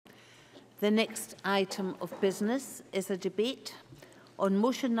The next item of business is a debate on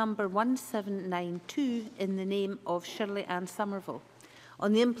motion number 1792 in the name of Shirley Ann Somerville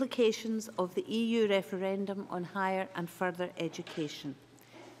on the implications of the EU referendum on higher and further education.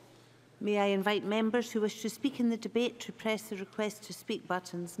 May I invite members who wish to speak in the debate to press the request to speak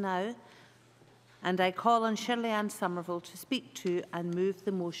buttons now, and I call on Shirley Ann Somerville to speak to and move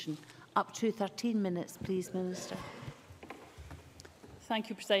the motion. Up to 13 minutes, please, Minister. Thank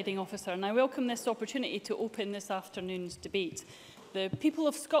you, Presiding Officer, and I welcome this opportunity to open this afternoon's debate. The people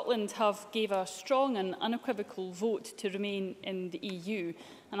of Scotland have gave a strong and unequivocal vote to remain in the EU,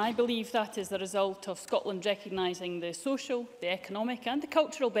 and I believe that is the result of Scotland recognising the social, the economic and the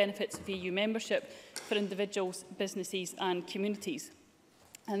cultural benefits of EU membership for individuals, businesses and communities.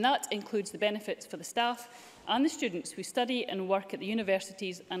 And that includes the benefits for the staff and the students who study and work at the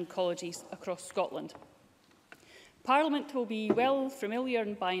universities and colleges across Scotland. Parliament will be well familiar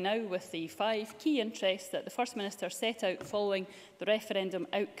by now with the 5 key interests that the First Minister set out following the referendum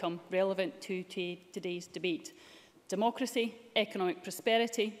outcome relevant to today's debate: democracy, economic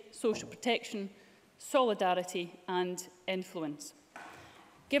prosperity, social protection, solidarity and influence.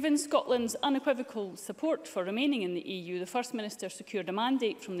 Given Scotland's unequivocal support for remaining in the EU, the First Minister secured a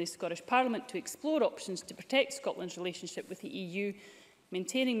mandate from the Scottish Parliament to explore options to protect Scotland's relationship with the EU,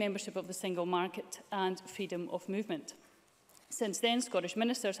 maintaining membership of the single market and freedom of movement. Since then, Scottish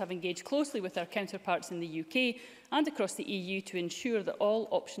ministers have engaged closely with their counterparts in the UK and across the EU to ensure that all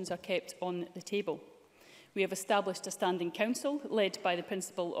options are kept on the table. We have established a standing council led by the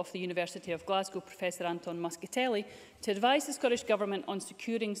Principal of the University of Glasgow, Professor Anton Muscatelli, to advise the Scottish Government on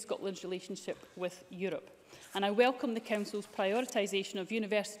securing Scotland's relationship with Europe. And I welcome the Council's prioritisation of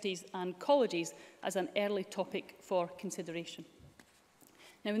universities and colleges as an early topic for consideration.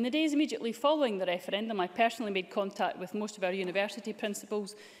 Now, in the days immediately following the referendum, I personally made contact with most of our university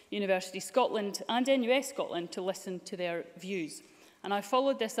principals, University Scotland and NUS Scotland to listen to their views. And I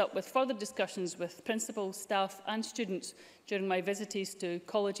followed this up with further discussions with principals, staff and students during my visits to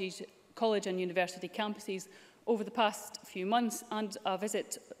college and university campuses over the past few months and a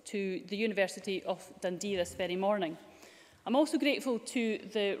visit to the University of Dundee this very morning. I'm also grateful to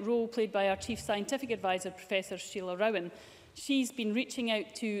the role played by our Chief Scientific Advisor, Professor Sheila Rowan. She's been reaching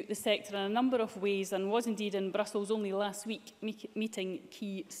out to the sector in a number of ways and was indeed in Brussels only last week meeting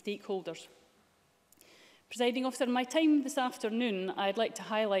key stakeholders. Presiding Officer, in my time this afternoon, I'd like to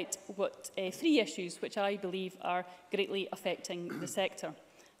highlight 3 issues which I believe are greatly affecting the sector: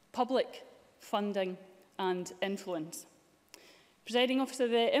 public, funding and influence. Presiding Officer,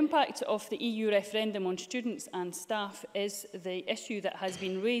 the impact of the EU referendum on students and staff is the issue that has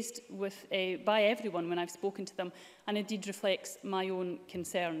been raised by everyone when I've spoken to them, and indeed reflects my own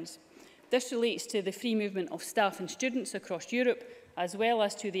concerns. This relates to the free movement of staff and students across Europe, as well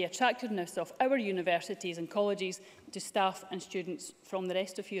as to the attractiveness of our universities and colleges to staff and students from the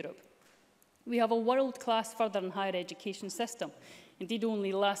rest of Europe. We have a world-class further and higher education system. Indeed,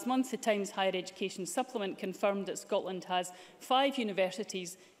 only last month, the Times Higher Education Supplement confirmed that Scotland has 5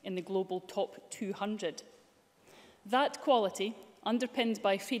 universities in the global top 200. That quality, underpinned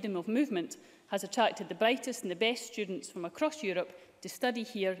by freedom of movement, has attracted the brightest and the best students from across Europe to study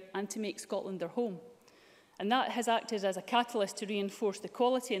here and to make Scotland their home. And that has acted as a catalyst to reinforce the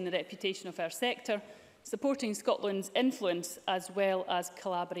quality and the reputation of our sector, supporting Scotland's influence as well as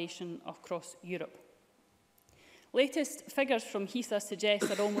collaboration across Europe. Latest figures from HESA suggest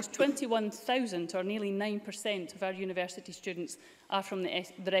that almost 21,000, or nearly 9% of our university students, are from the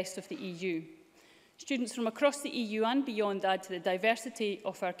rest of the EU. Students from across the EU and beyond add to the diversity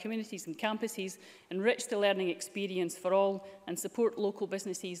of our communities and campuses, enrich the learning experience for all and support local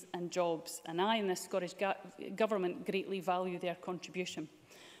businesses and jobs. And I and the Scottish Government greatly value their contribution.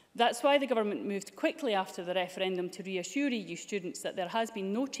 That's why the Government moved quickly after the referendum to reassure EU students that there has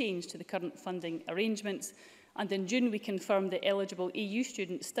been no change to the current funding arrangements. And in June, we confirmed that eligible EU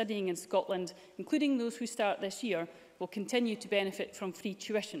students studying in Scotland, including those who start this year, will continue to benefit from free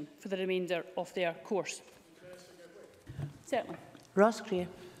tuition for the remainder of their course. Certainly. Ross Greer.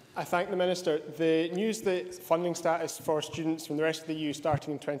 I thank the Minister. The news that funding status for students from the rest of the EU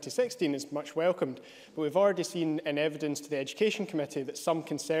starting in 2016 is much welcomed, but we've already seen in evidence to the Education Committee that some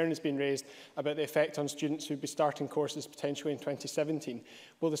concern has been raised about the effect on students who will be starting courses potentially in 2017.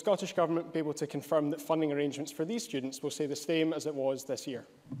 Will the Scottish Government be able to confirm that funding arrangements for these students will stay the same as it was this year?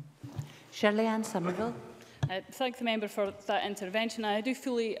 Shirley Ann Somerville. Thank the member for that intervention. I do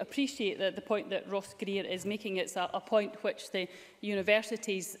fully appreciate that the point that Ross Greer is making. It's a point which the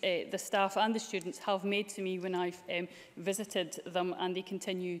universities, the staff and the students have made to me when I've visited them, and they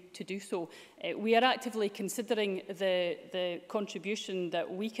continue to do so. We are actively considering the contribution that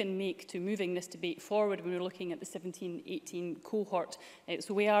we can make to moving this debate forward when we're looking at the 17-18 cohort.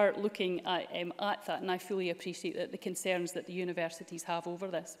 So we are looking at that, and I fully appreciate the concerns that the universities have over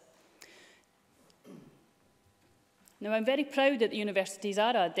this. Now, I'm very proud that the universities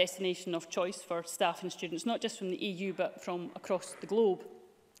are a destination of choice for staff and students, not just from the EU, but from across the globe.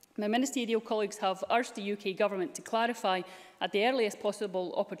 My ministerial colleagues have urged the UK Government to clarify at the earliest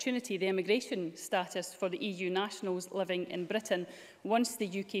possible opportunity the immigration status for the EU nationals living in Britain once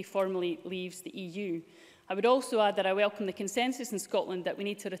the UK formally leaves the EU. I would also add that I welcome the consensus in Scotland that we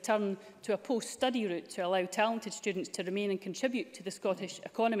need to return to a post-study route to allow talented students to remain and contribute to the Scottish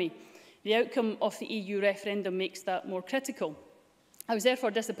economy. The outcome of the EU referendum makes that more critical. I was therefore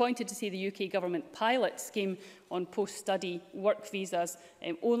disappointed to see the UK Government pilot scheme on post-study work visas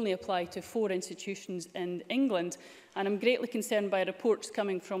only apply to 4 institutions in England, and I'm greatly concerned by reports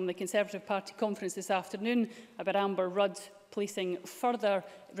coming from the Conservative Party conference this afternoon about Amber Rudd placing further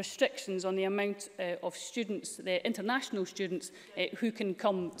restrictions on the amount of students, the international students, who can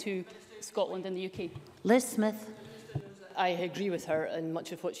come to Scotland and the UK. Liz Smith. I agree with her in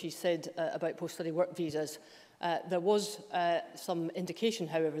much of what she said about post-study work visas. There was some indication,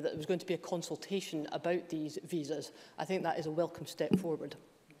 however, that there was going to be a consultation about these visas. I think that is a welcome step forward.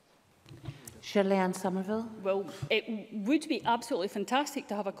 Shirley-Anne Somerville. Well, it would be absolutely fantastic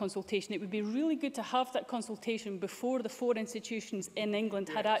to have a consultation. It would be really good to have that consultation before the 4 institutions in England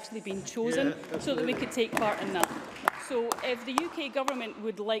had actually been chosen, so that we could take part in that. So if the UK Government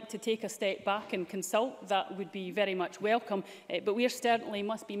would like to take a step back and consult, that would be very much welcome. But we certainly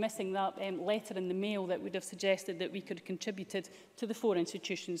must be missing that letter in the mail that would have suggested that we could have contributed to the 4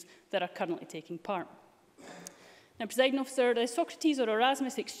 institutions that are currently taking part. Now, Presiding Officer, the Socrates or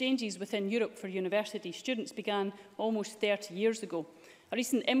Erasmus exchanges within Europe for university students began almost 30 years ago. A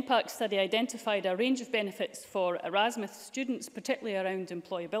recent impact study identified a range of benefits for Erasmus students, particularly around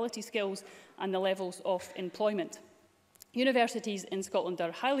employability skills and the levels of employment. Universities in Scotland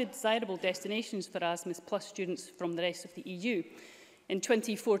are highly desirable destinations for Erasmus Plus students from the rest of the EU. In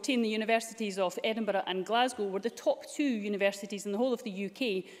 2014, the universities of Edinburgh and Glasgow were the top 2 universities in the whole of the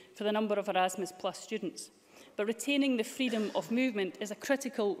UK for the number of Erasmus Plus students. But retaining the freedom of movement is a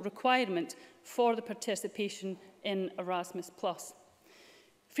critical requirement for the participation in Erasmus+.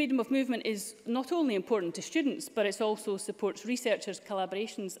 Freedom of movement is not only important to students, but it also supports researchers,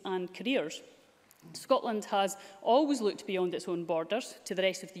 collaborations and careers. Scotland has always looked beyond its own borders to the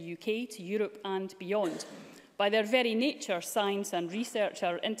rest of the UK, to Europe and beyond. By their very nature, science and research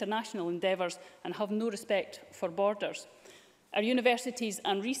are international endeavours and have no respect for borders. Our universities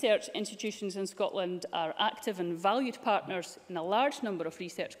and research institutions in Scotland are active and valued partners in a large number of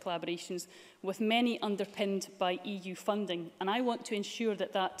research collaborations, with many underpinned by EU funding, and I want to ensure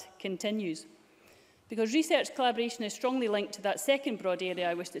that that continues. Because research collaboration is strongly linked to that second broad area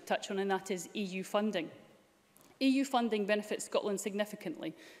I wish to touch on, and that is EU funding. EU funding benefits Scotland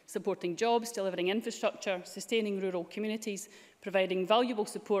significantly, supporting jobs, delivering infrastructure, sustaining rural communities, providing valuable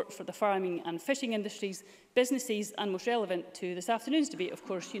support for the farming and fishing industries, businesses and, most relevant to this afternoon's debate, of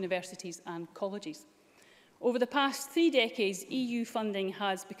course, universities and colleges. Over the past 3 decades, EU funding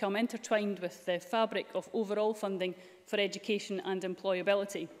has become intertwined with the fabric of overall funding for education and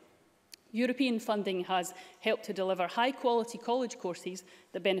employability. European funding has helped to deliver high-quality college courses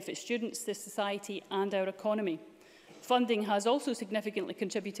that benefit students, the society and our economy. Funding has also significantly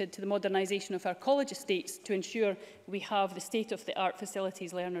contributed to the modernisation of our college estates to ensure we have the state-of-the-art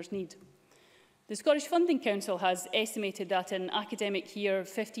facilities learners need. The Scottish Funding Council has estimated that in academic year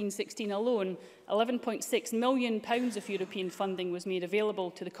 15-16 alone, £11.6 million of European funding was made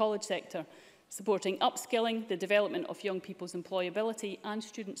available to the college sector, supporting upskilling, the development of young people's employability and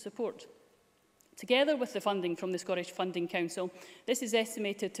student support. Together with the funding from the Scottish Funding Council, this is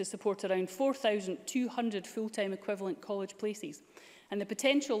estimated to support around 4,200 full-time equivalent college places. And the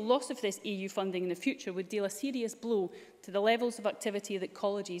potential loss of this EU funding in the future would deal a serious blow to the levels of activity that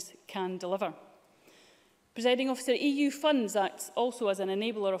colleges can deliver. Presiding Officer, EU funds act also as an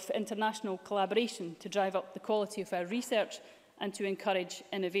enabler of international collaboration to drive up the quality of our research and to encourage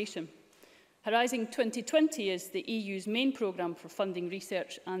innovation. Horizon 2020 is the EU's main programme for funding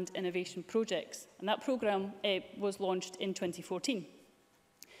research and innovation projects, and that programme was launched in 2014.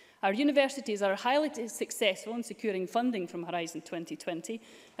 Our universities are highly successful in securing funding from Horizon 2020,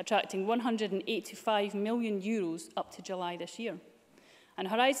 attracting €185 million up to July this year. And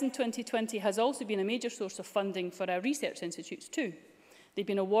Horizon 2020 has also been a major source of funding for our research institutes too. They've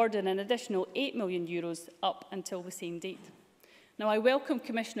been awarded an additional €8 million up until the same date. Now, I welcome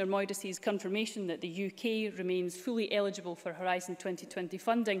Commissioner Moydas's confirmation that the UK remains fully eligible for Horizon 2020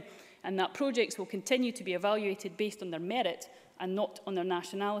 funding and that projects will continue to be evaluated based on their merit and not on their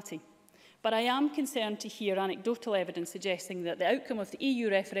nationality. But I am concerned to hear anecdotal evidence suggesting that the outcome of the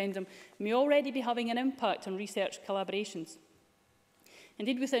EU referendum may already be having an impact on research collaborations.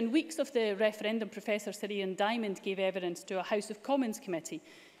 Indeed, within weeks of the referendum, Professor Sir Ian Diamond gave evidence to a House of Commons committee.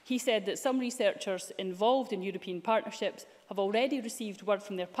 He said that some researchers involved in European partnerships have already received word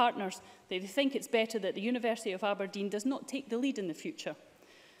from their partners that they think it's better that the University of Aberdeen does not take the lead in the future.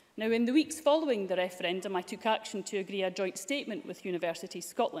 Now, in the weeks following the referendum, I took action to agree a joint statement with Universities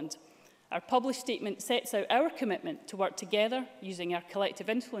Scotland. Our published statement sets out our commitment to work together, using our collective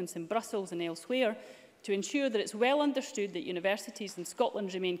influence in Brussels and elsewhere, to ensure that it's well understood that universities in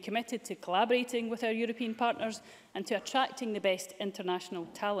Scotland remain committed to collaborating with our European partners and to attracting the best international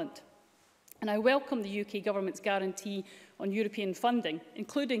talent. And I welcome the UK Government's guarantee on European funding,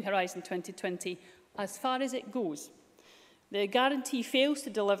 including Horizon 2020, as far as it goes. The guarantee fails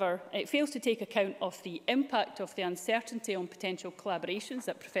to take account of the impact of the uncertainty on potential collaborations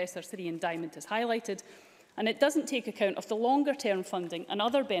that Professor Sir Ian Diamond has highlighted, and it doesn't take account of the longer-term funding and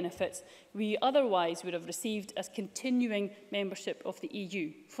other benefits we otherwise would have received as continuing membership of the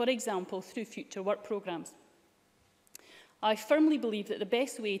EU, for example, through future work programmes. I firmly believe that the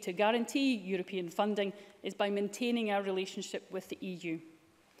best way to guarantee European funding is by maintaining our relationship with the EU.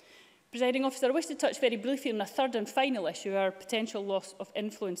 Presiding Officer, I wish to touch very briefly on a third and final issue, our potential loss of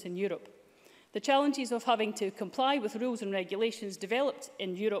influence in Europe. The challenges of having to comply with rules and regulations developed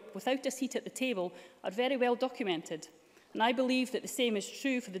in Europe without a seat at the table are very well documented. And I believe that the same is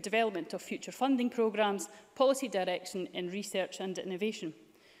true for the development of future funding programmes, policy direction in research and innovation.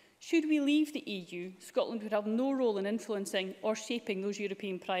 Should we leave the EU, Scotland would have no role in influencing or shaping those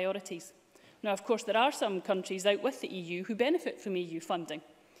European priorities. Now, of course, there are some countries out with the EU who benefit from EU funding,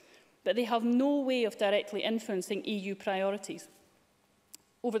 but they have no way of directly influencing EU priorities.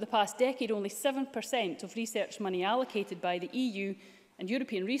 Over the past decade, only 7% of research money allocated by the EU and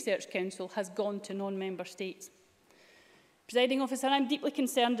European Research Council has gone to non-member states. Presiding Officer, I'm deeply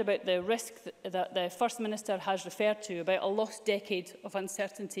concerned about the risk that the First Minister has referred to about a lost decade of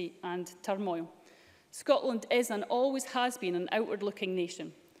uncertainty and turmoil. Scotland is and always has been an outward-looking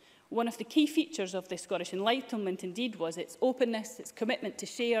nation. One of the key features of the Scottish Enlightenment indeed was its openness, its commitment to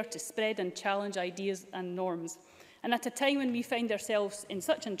share, to spread and challenge ideas and norms. And at a time when we find ourselves in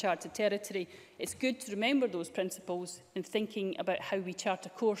such uncharted territory, it's good to remember those principles in thinking about how we chart a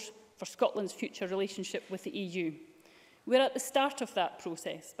course for Scotland's future relationship with the EU. We're at the start of that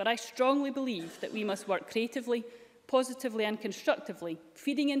process, but I strongly believe that we must work creatively, positively and constructively,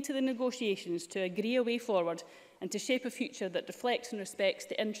 feeding into the negotiations to agree a way forward and to shape a future that reflects and respects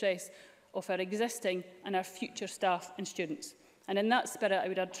the interests of our existing and our future staff and students. And in that spirit, I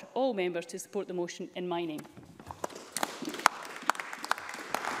would urge all members to support the motion in my name.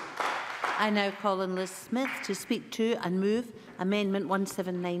 I now call on Liz Smith to speak to and move Amendment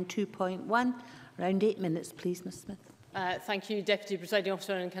 1792.1. Around 8 minutes, please, Ms Smith. Thank you, Deputy Presiding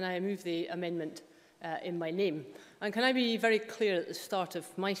Officer, and can I move the amendment in my name? And can I be very clear at the start of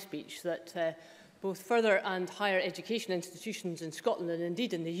my speech that both further and higher education institutions in Scotland and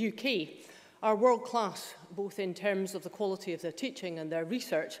indeed in the UK are world-class, both in terms of the quality of their teaching and their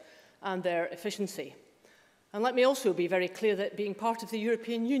research and their efficiency. And let me also be very clear that being part of the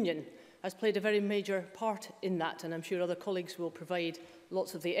European Union has played a very major part in that, and I'm sure other colleagues will provide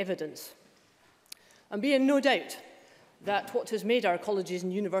lots of the evidence. And be in no doubt that what has made our colleges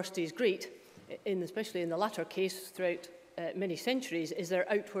and universities great, especially in the latter case throughout many centuries, is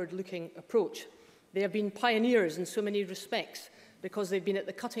their outward-looking approach. They have been pioneers in so many respects because they've been at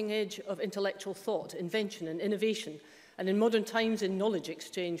the cutting edge of intellectual thought, invention and innovation, and in modern times in knowledge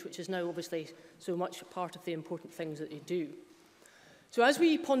exchange, which is now obviously so much a part of the important things that they do. So as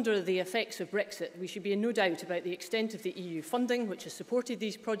we ponder the effects of Brexit, we should be in no doubt about the extent of the EU funding which has supported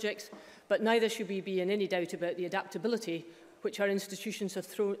these projects, but neither should we be in any doubt about the adaptability which our institutions have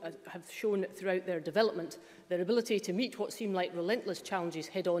shown throughout their development, their ability to meet what seem like relentless challenges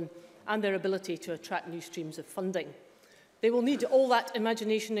head-on, and their ability to attract new streams of funding. They will need all that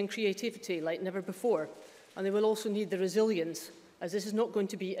imagination and creativity like never before, and they will also need the resilience, as this is not going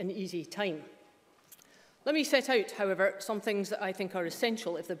to be an easy time. Let me set out, however, some things that I think are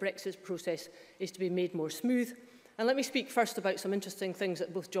essential if the Brexit process is to be made more smooth. And let me speak first about some interesting things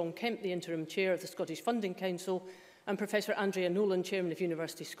that both John Kemp, the Interim Chair of the Scottish Funding Council, and Professor Andrea Nolan, Chairman of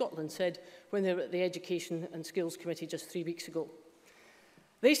University Scotland, said when they were at the Education and Skills Committee just 3 weeks ago.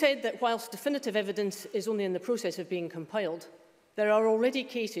 They said that whilst definitive evidence is only in the process of being compiled, there are already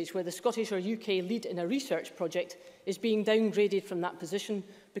cases where the Scottish or UK lead in a research project is being downgraded from that position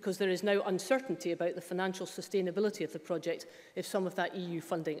because there is now uncertainty about the financial sustainability of the project if some of that EU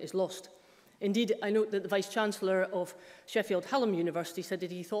funding is lost. Indeed, I note that the Vice-Chancellor of Sheffield Hallam University said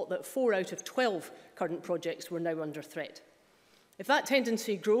that he thought that 4 out of 12 current projects were now under threat. If that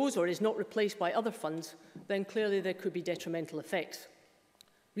tendency grows or is not replaced by other funds, then clearly there could be detrimental effects.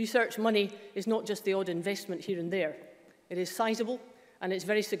 Research money is not just the odd investment here and there. It is sizable and it's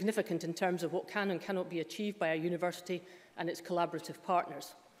very significant in terms of what can and cannot be achieved by a university and its collaborative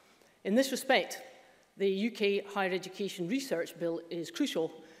partners. In this respect, the UK Higher Education Research Bill is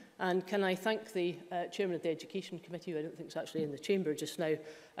crucial. And can I thank the Chairman of the Education Committee, who I don't think is actually in the chamber just now,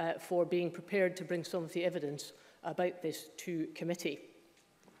 for being prepared to bring some of the evidence about this to committee.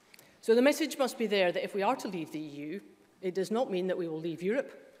 So the message must be there that if we are to leave the EU, it does not mean that we will leave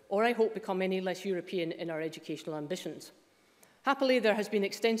Europe, or I hope become any less European in our educational ambitions. Happily, there has been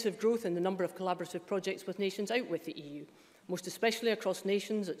extensive growth in the number of collaborative projects with nations out with the EU, most especially across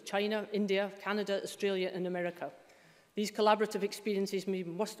nations at China, India, Canada, Australia and America. These collaborative experiences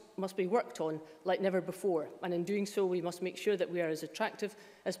must be worked on like never before, and in doing so we must make sure that we are as attractive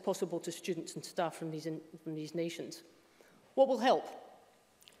as possible to students and staff from these nations. What will help?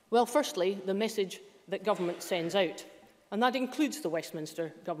 Well, firstly, the message that government sends out, and that includes the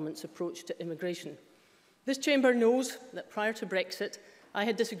Westminster government's approach to immigration. This chamber knows that prior to Brexit, I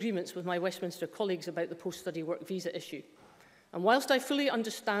had disagreements with my Westminster colleagues about the post-study work visa issue. And whilst I fully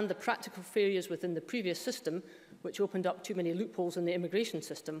understand the practical failures within the previous system, which opened up too many loopholes in the immigration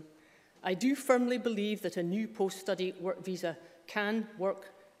system, I do firmly believe that a new post-study work visa can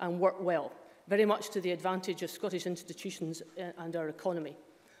work and work well, very much to the advantage of Scottish institutions and our economy.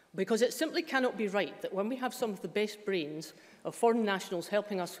 Because it simply cannot be right that when we have some of the best brains of foreign nationals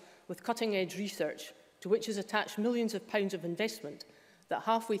helping us with cutting-edge research, to which is attached millions of pounds of investment, that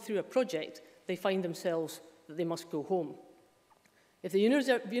halfway through a project they find themselves that they must go home. If the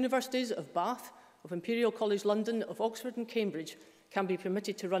universities of Bath, of Imperial College London, of Oxford and Cambridge can be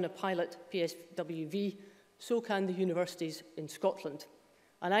permitted to run a pilot PSWV, so can the universities in Scotland.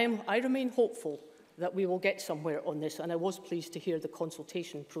 And I remain hopeful that we will get somewhere on this, and I was pleased to hear the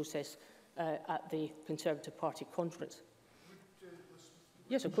consultation process at the Conservative Party conference.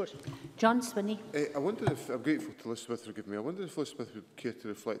 Yes, of course. John Swinney. I wonder if, I'm grateful to Liz Smith for giving me, I wonder if Liz Smith would care to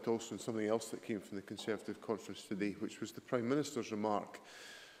reflect also on something else that came from the Conservative conference today, which was the Prime Minister's remark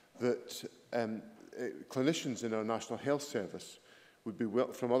that clinicians in our National Health Service would be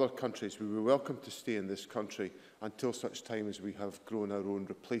from other countries would be welcome to stay in this country until such time as we have grown our own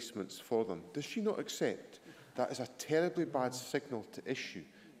replacements for them. Does she not accept that is a terribly bad signal to issue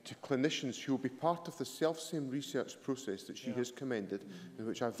to clinicians who will be part of the self-same research process that she has commended, and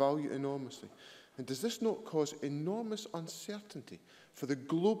which I value enormously? And does this not cause enormous uncertainty for the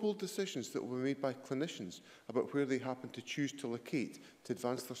global decisions that will be made by clinicians about where they happen to choose to locate to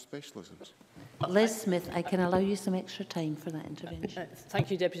advance their specialisms? Liz Smith, I can allow you some extra time for that intervention. Thank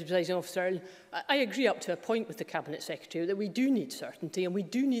you, Deputy Presiding Officer. I agree up to a point with the Cabinet Secretary that we do need certainty and we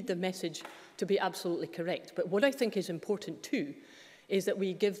do need the message to be absolutely correct. But what I think is important too is that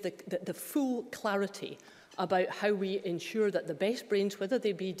we give the full clarity about how we ensure that the best brains, whether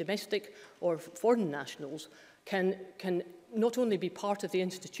they be domestic or foreign nationals, can not only be part of the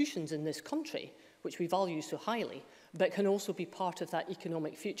institutions in this country, which we value so highly, but can also be part of that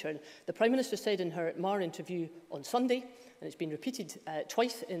economic future. And the Prime Minister said in her Mar interview on Sunday, and it's been repeated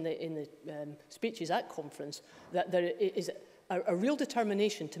twice in the speeches at conference, that there is a real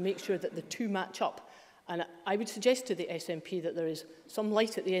determination to make sure that the two match up. And I would suggest to the SNP that there is some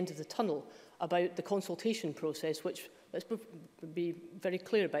light at the end of the tunnel about the consultation process, which, let's be very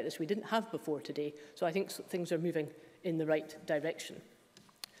clear about this, we didn't have before today. So I think things are moving in the right direction.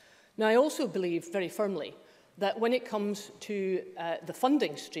 Now, I also believe very firmly that when it comes to the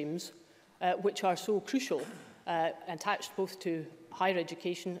funding streams, which are so crucial, attached both to higher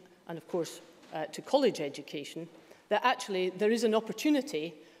education and, of course, to college education, that actually there is an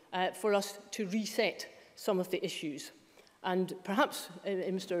opportunity for us to reset some of the issues. And perhaps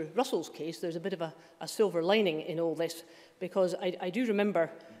in Mr Russell's case, there's a bit of a silver lining in all this, because I do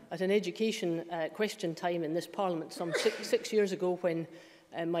remember at an education question time in this Parliament some six years ago when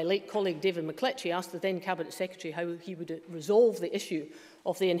my late colleague David McCletchie asked the then Cabinet Secretary how he would resolve the issue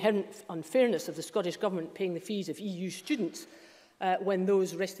of the inherent unfairness of the Scottish Government paying the fees of EU students when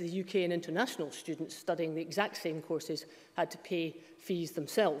those rest of the UK and international students studying the exact same courses had to pay fees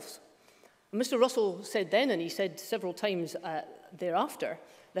themselves. And Mr Russell said then, and he said several times thereafter,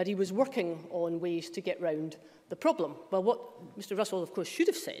 that he was working on ways to get round the problem. Well, what Mr Russell, of course, should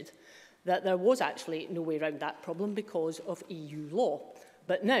have said, that there was actually no way around that problem because of EU law.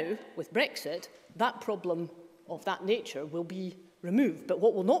 But now, with Brexit, that problem of that nature will be removed. But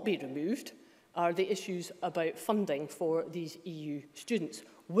what will not be removed are the issues about funding for these EU students.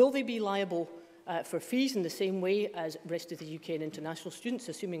 Will they be liable for fees in the same way as the rest of the UK and international students,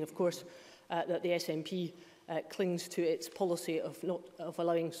 assuming, of course, that the SNP clings to its policy of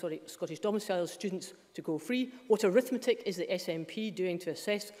allowing Scottish domiciled students to go free? What arithmetic is the SNP doing to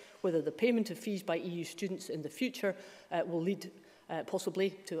assess whether the payment of fees by EU students in the future will lead possibly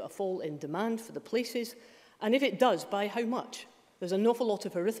to a fall in demand for the places? And if it does, by how much? There's an awful lot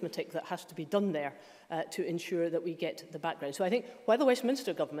of arithmetic that has to be done there to ensure that we get the background. So I think while the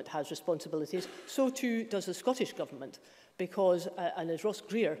Westminster Government has responsibilities, so too does the Scottish Government, because, and as Ross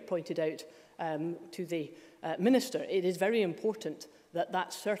Greer pointed out to the Minister, it is very important that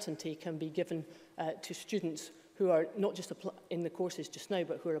that certainty can be given to students who are not just in the courses just now,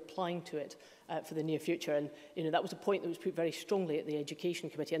 but who are applying to it for the near future. And that was a point that was put very strongly at the Education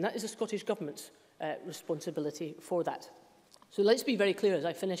Committee, and that is the Scottish Government's responsibility for that. So let's be very clear as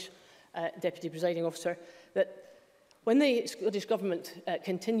I finish, Deputy Presiding Officer, that when the Scottish Government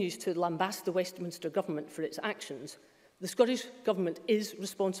continues to lambast the Westminster Government for its actions, the Scottish Government is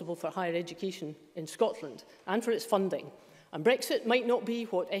responsible for higher education in Scotland and for its funding. And Brexit might not be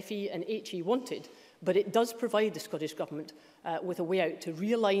what FE and HE wanted, but it does provide the Scottish Government with a way out to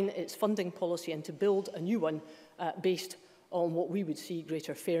realign its funding policy and to build a new one based on what we would see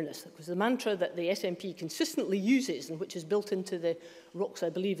greater fairness. Because the mantra that the SNP consistently uses, and which is built into the rocks, I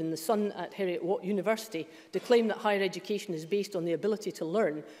believe, in the sun at Heriot-Watt University, to claim that higher education is based on the ability to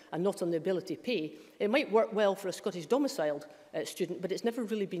learn and not on the ability to pay, it might work well for a Scottish domiciled student, but it's never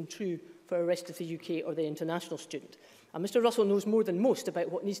really been true for the rest of the UK or the international student. And Mr Russell knows more than most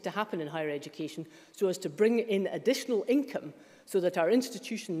about what needs to happen in higher education so as to bring in additional income so that our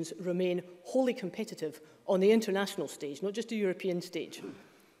institutions remain wholly competitive on the international stage, not just the European stage.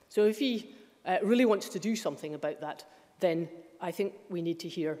 So if he really wants to do something about that, then I think we need to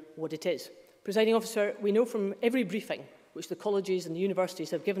hear what it is. Presiding Officer, we know from every briefing which the colleges and the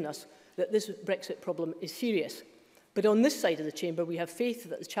universities have given us that this Brexit problem is serious. But on this side of the chamber, we have faith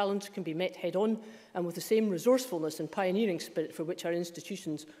that the challenge can be met head-on and with the same resourcefulness and pioneering spirit for which our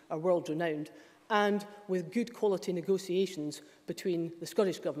institutions are world-renowned, and with good quality negotiations between the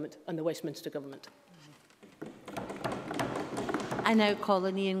Scottish Government and the Westminster Government. I now call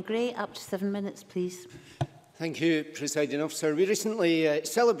on Ian Gray. Up to 7 minutes, please. Thank you, Presiding Officer. We recently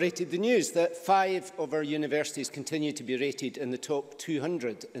celebrated the news that 5 of our universities continue to be rated in the top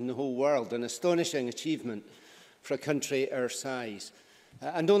 200 in the whole world, an astonishing achievement for a country our size.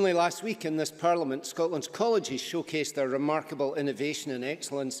 And only last week in this Parliament, Scotland's colleges showcased their remarkable innovation and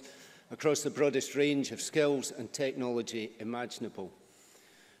excellence across the broadest range of skills and technology imaginable.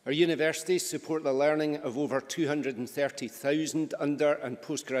 Our universities support the learning of over 230,000 under- and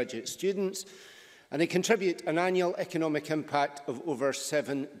postgraduate students, and they contribute an annual economic impact of over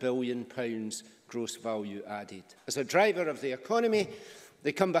 £7 billion gross value added. As a driver of the economy,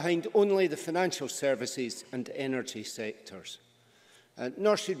 they come behind only the financial services and energy sectors.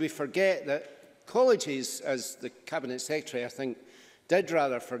 Nor should we forget that colleges, as the Cabinet Secretary, I think, did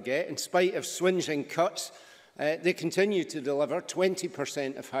rather forget, in spite of swingeing cuts, they continue to deliver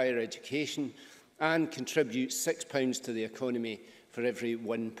 20% of higher education and contribute £6 to the economy for every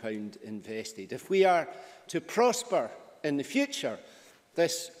 £1 invested. If we are to prosper in the future,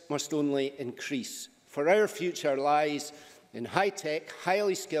 this must only increase. For our future lies in high-tech,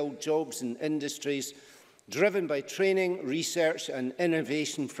 highly skilled jobs and industries driven by training, research and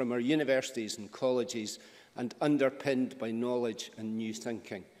innovation from our universities and colleges and underpinned by knowledge and new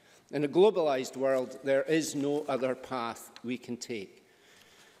thinking. In a globalised world, there is no other path we can take.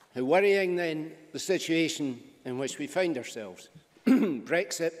 How worrying, then, the situation in which we find ourselves.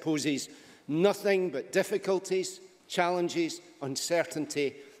 Brexit poses nothing but difficulties, challenges,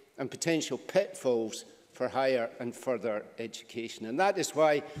 uncertainty and potential pitfalls for higher and further education. And that is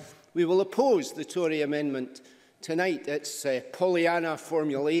why we will oppose the Tory amendment tonight. Its Pollyanna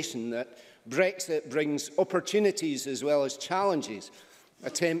formulation that Brexit brings opportunities as well as challenges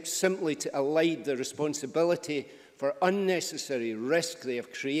attempts simply to elide the responsibility for unnecessary risk they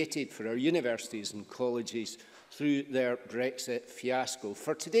have created for our universities and colleges through their Brexit fiasco.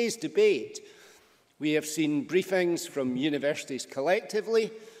 For today's debate, we have seen briefings from universities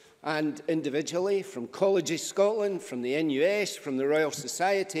collectively and individually, from Colleges Scotland, from the NUS, from the Royal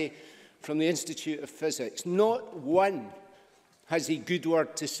Society, from the Institute of Physics. Not one has a good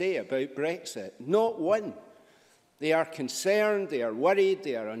word to say about Brexit. Not one. They are concerned, they are worried,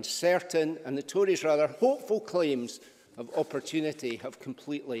 they are uncertain, and the Tories' rather hopeful claims of opportunity have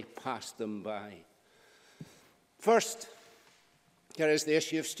completely passed them by. First, there is the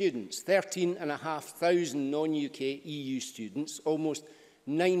issue of students. 13,500 non-UK EU students, almost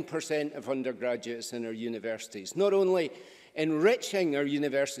 9% of undergraduates in our universities, not only enriching our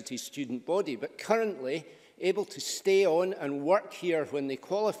university student body, but currently able to stay on and work here when they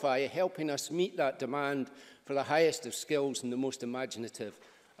qualify, helping us meet that demand for the highest of skills and the most imaginative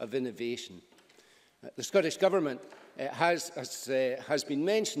of innovation. The Scottish Government has, as has been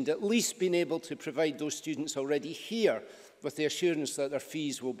mentioned, at least been able to provide those students already here with the assurance that their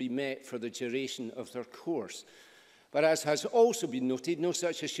fees will be met for the duration of their course. But as has also been noted, no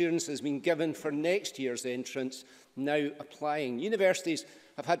such assurance has been given for next year's entrants now applying. Universities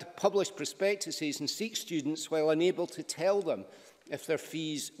have had to publish prospectuses and seek students while unable to tell them if their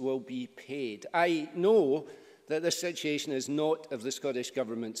fees will be paid. I know that this situation is not of the Scottish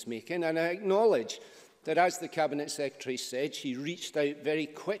Government's making, and I acknowledge that, as the Cabinet Secretary said, she reached out very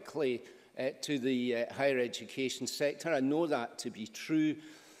quickly to the higher education sector. I know that to be true,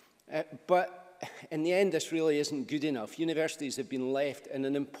 but in the end, this really isn't good enough. Universities have been left in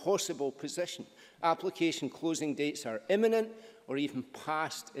an impossible position. Application closing dates are imminent or even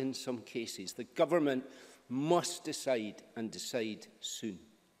past in some cases. The government must decide, and decide soon.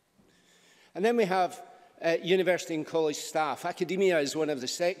 And then we have university and college staff. Academia is one of the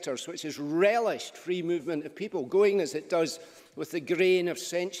sectors which has relished free movement of people, going as it does with the grain of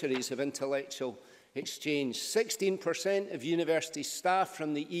centuries of intellectual exchange. 16% of university staff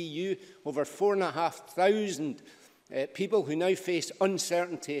from the EU, over 4,500 people who now face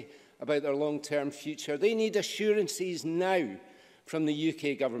uncertainty about their long-term future. They need assurances now from the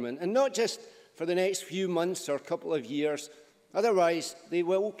UK government, and not just for the next few months or couple of years. Otherwise, they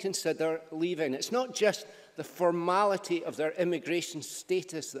will consider leaving. It's not just the formality of their immigration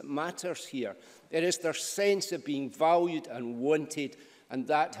status that matters here. It is their sense of being valued and wanted, and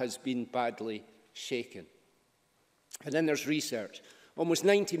that has been badly shaken. And then there's research. Almost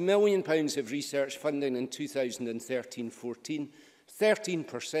 £90 million of research funding in 2013-14,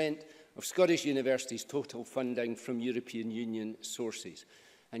 13% of Scottish universities' total funding from European Union sources.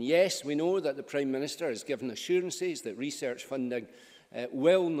 And yes, we know that the Prime Minister has given assurances that research funding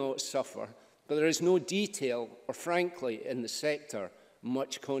will not suffer, but there is no detail, or frankly, in the sector,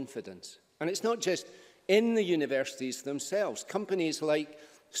 much confidence. And it's not just in the universities themselves. Companies like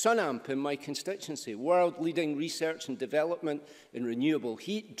Sunamp in my constituency, world-leading research and development in renewable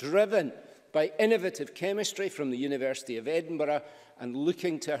heat, driven by innovative chemistry from the University of Edinburgh and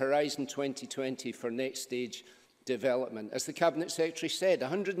looking to Horizon 2020 for next stage development. As the Cabinet Secretary said,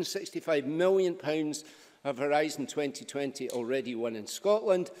 £165 million of Horizon 2020 already won in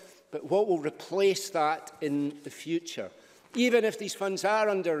Scotland, but what will replace that in the future? Even if these funds are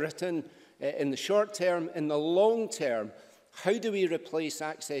underwritten in the short term, in the long term, how do we replace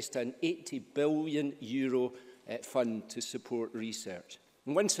access to an €80 billion fund to support research?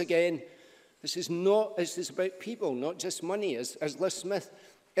 And once again, this is about people, not just money. As Liz Smith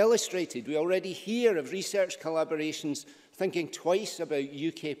illustrated, we already hear of research collaborations thinking twice about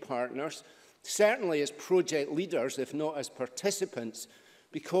UK partners, certainly as project leaders, if not as participants,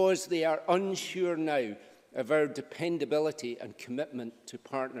 because they are unsure now of our dependability and commitment to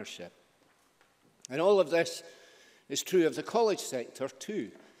partnership. And all of this is true of the college sector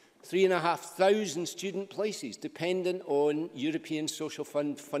too. 3,500 student places dependent on European Social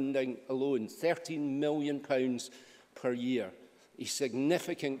Fund funding alone, £13 million per year, a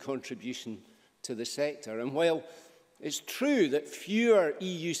significant contribution to the sector. And while it's true that fewer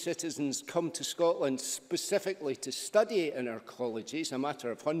EU citizens come to Scotland specifically to study in our colleges, a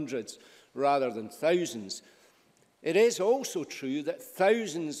matter of hundreds rather than thousands, it is also true that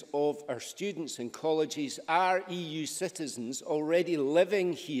thousands of our students in colleges are EU citizens already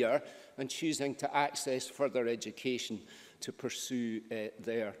living here and choosing to access further education to pursue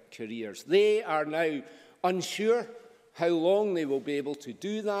their careers. They are now unsure how long they will be able to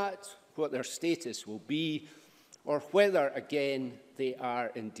do that, what their status will be, or whether, again, they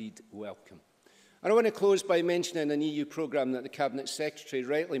are indeed welcome. And I want to close by mentioning an EU programme that the Cabinet Secretary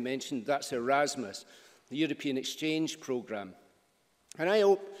rightly mentioned, that's Erasmus, the European Exchange Programme. And I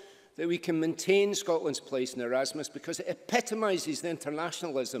hope that we can maintain Scotland's place in Erasmus because it epitomises the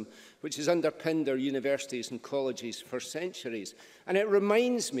internationalism which has underpinned our universities and colleges for centuries. And it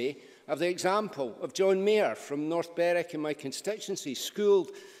reminds me of the example of John Mayer from North Berwick in my constituency,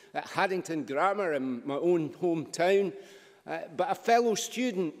 schooled at Haddington Grammar in my own hometown, but a fellow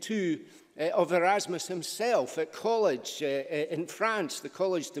student too of Erasmus himself at college in France, the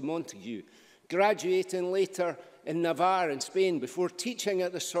Collège de Montaigu, graduating later in Navarre in Spain before teaching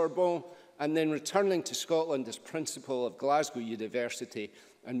at the Sorbonne and then returning to Scotland as principal of Glasgow University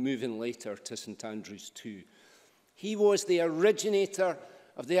and moving later to St Andrews too. He was the originator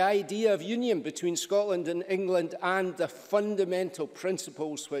of the idea of union between Scotland and England and the fundamental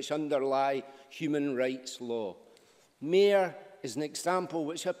principles which underlie human rights law. Mayor is an example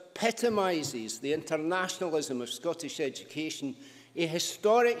which epitomises the internationalism of Scottish education, a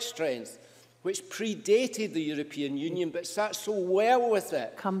historic strength which predated the European Union but sat so well with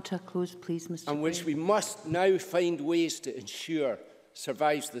it. Come to a close, please, Mr. And which we must now find ways to ensure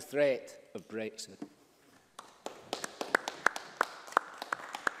survives the threat of Brexit.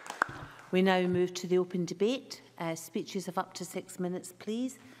 We now move to the open debate. Speeches of up to 6 minutes,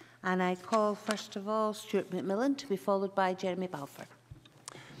 please. And I call, first of all, Stuart McMillan to be followed by Jeremy Balfour.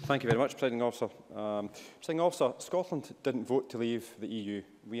 Thank you very much, Presiding Officer. Presiding Officer, Scotland didn't vote to leave the EU.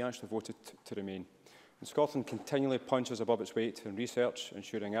 We actually voted to remain. And Scotland continually punches above its weight in research,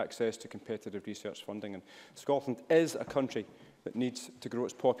 ensuring access to competitive research funding. And Scotland is a country that needs to grow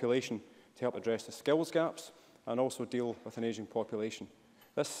its population to help address the skills gaps and also deal with an ageing population.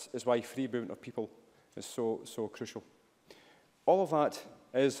 This is why free movement of people is so crucial. All of that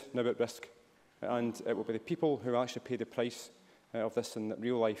is now at risk, and it will be the people who actually pay the price of this in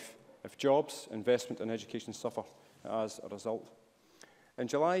real life if jobs, investment and education suffer as a result. In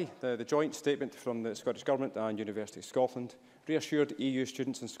July, the joint statement from the Scottish Government and University of Scotland reassured EU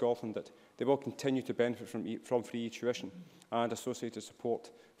students in Scotland that they will continue to benefit from free tuition and associated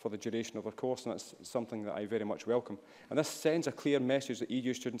support for the duration of their course, and that's something that I very much welcome. And this sends a clear message that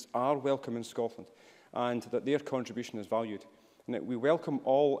EU students are welcome in Scotland and that their contribution is valued, and that we welcome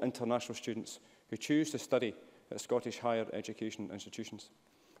all international students who choose to study at Scottish higher education institutions.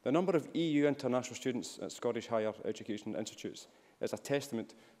 The number of EU international students at Scottish higher education institutes is a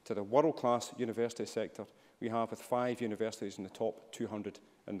testament to the world-class university sector we have, with 5 universities in the top 200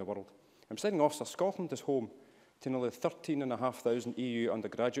 in the world. And Presiding Officer, Scotland is home to nearly 13,500 EU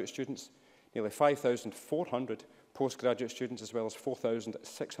undergraduate students, nearly 5,400 postgraduate students, as well as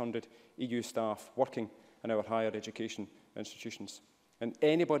 4,600 EU staff working in our higher education institutions. In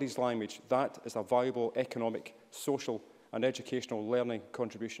anybody's language, that is a valuable economic, social and educational learning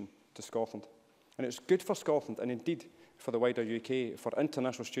contribution to Scotland. And it's good for Scotland, and indeed for the wider UK, for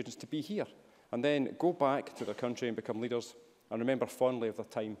international students to be here and then go back to their country and become leaders and remember fondly of their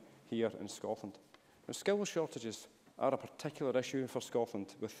time here in Scotland. Now, skills shortages are a particular issue for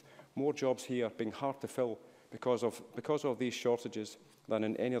Scotland, with more jobs here being hard to fill because of these shortages than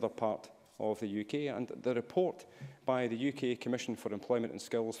in any other part of the UK. And the report by the UK Commission for Employment and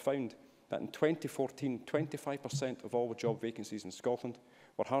Skills found that in 2014, 25% of all job vacancies in Scotland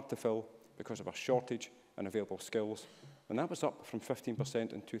were hard to fill because of a shortage in available skills, and that was up from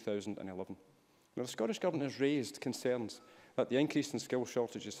 15% in 2011. Now, the Scottish Government has raised concerns that the increase in skills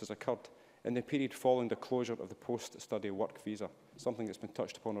shortages has occurred in the period following the closure of the post-study work visa, something that's been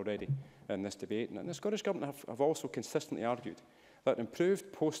touched upon already in this debate. And the Scottish Government have also consistently argued that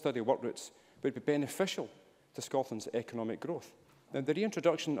improved post-study work routes would be beneficial to Scotland's economic growth. Now, the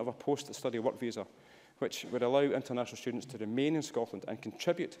reintroduction of a post-study work visa, which would allow international students to remain in Scotland and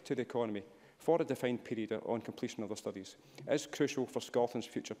contribute to the economy for a defined period on completion of their studies, is crucial for Scotland's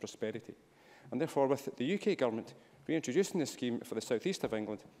future prosperity. And therefore, with the UK Government reintroducing the scheme for the South East of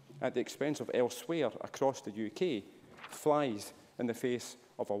England at the expense of elsewhere across the UK, flies in the face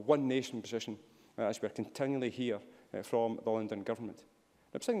of a one-nation position, as we are continually hear from the London Government.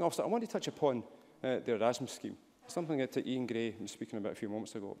 Now, Presiding Officer, I want to touch upon the Erasmus scheme, something that Ian Gray was speaking about a few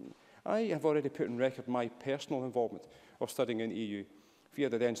moments ago. I have already put on record my personal involvement of studying in the EU via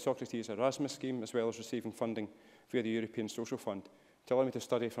the then Socrates Erasmus scheme, as well as receiving funding via the European Social Fund to allow me to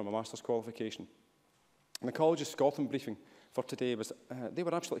study from a master's qualification. And the College of Scotland briefing for today was, they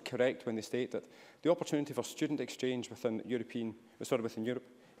were absolutely correct when they state that the opportunity for student exchange within Europe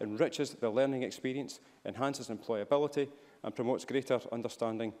enriches the learning experience, enhances employability and promotes greater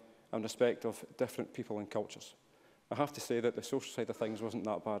understanding and respect of different people and cultures. I have to say that the social side of things wasn't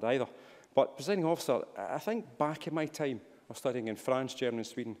that bad either. But, Presiding Officer, I think back in my time of studying in France, Germany and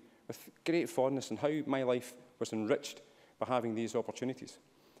Sweden with great fondness and how my life was enriched by having these opportunities.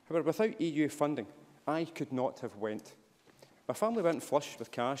 However, without EU funding, I could not have went. My family went flush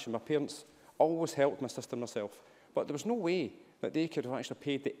with cash and my parents always helped my sister and myself, but there was no way that they could have actually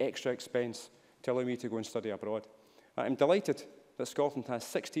paid the extra expense to allow me to go and study abroad. I'm delighted that Scotland has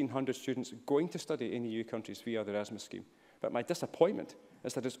 1,600 students going to study in EU countries via the Erasmus scheme, but my disappointment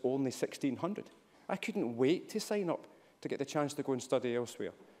is that it's only 1,600. I couldn't wait to sign up to get the chance to go and study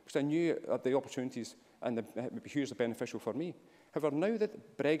elsewhere, because I knew the opportunities and it would be hugely beneficial for me. However, now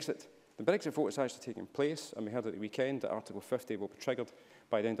that Brexit, The Brexit vote is actually taking place, and we heard at the weekend that Article 50 will be triggered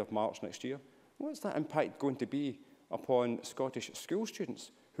by the end of March next year. What's that impact going to be upon Scottish school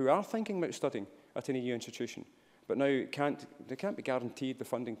students who are thinking about studying at an EU institution, but now they can't be guaranteed the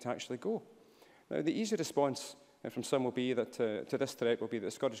funding to actually go? Now, the easy response from some will be that to this threat will be that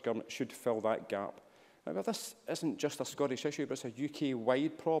the Scottish Government should fill that gap. Now, well, this isn't just a Scottish issue, but it's a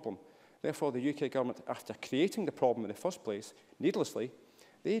UK-wide problem. Therefore, the UK Government, after creating the problem in the first place, needlessly,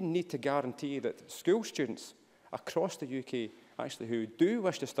 they need to guarantee that school students across the UK actually who do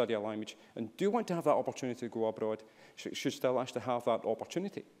wish to study a language and do want to have that opportunity to go abroad should still actually have that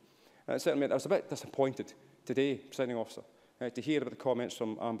opportunity. Certainly, I was a bit disappointed today, Presiding Officer, to hear about the comments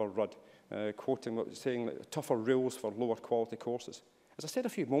from Amber Rudd, saying that tougher rules for lower quality courses. As I said a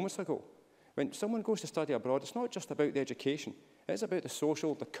few moments ago, when someone goes to study abroad, it's not just about the education, it's about the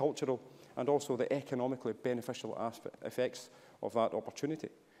social, the cultural, and also the economically beneficial effects of that opportunity.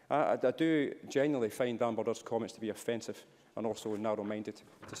 I do genuinely find Amber Rudd's comments to be offensive and also narrow-minded,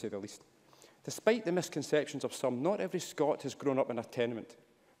 to say the least. Despite the misconceptions of some, not every Scot has grown up in a tenement,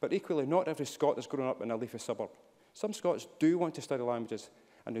 but equally not every Scot has grown up in a leafy suburb. Some Scots do want to study languages,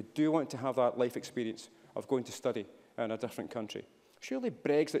 and they do want to have that life experience of going to study in a different country. Surely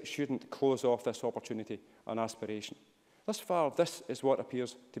Brexit shouldn't close off this opportunity and aspiration. Thus far, this is what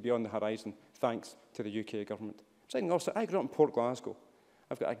appears to be on the horizon, thanks to the UK Government. Also, I grew up in Port Glasgow.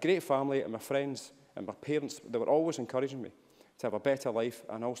 I've got a great family, and my friends and my parents, they were always encouraging me to have a better life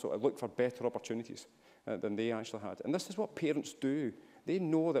and also look for better opportunities than they actually had. And this is what parents do. They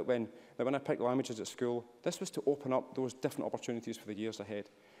know that when I picked languages at school, this was to open up those different opportunities for the years ahead.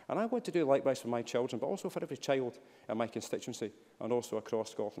 And I want to do likewise for my children, but also for every child in my constituency and also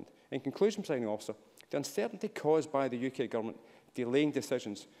across Scotland. In conclusion, Presiding Officer, the uncertainty caused by the UK Government delaying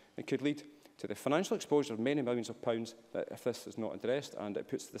decisions could lead to the financial exposure of many millions of pounds if this is not addressed, and it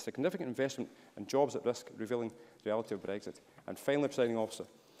puts the significant investment and jobs at risk, revealing the reality of Brexit. And finally, Presiding Officer,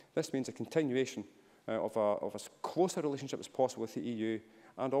 this means a continuation of as close a relationship as possible with the EU,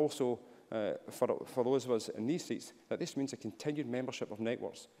 and also for those of us in these seats, that this means a continued membership of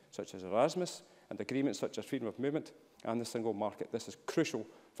networks such as Erasmus and agreements such as freedom of movement and the single market. This is crucial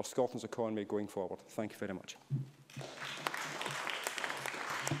for Scotland's economy going forward. Thank you very much.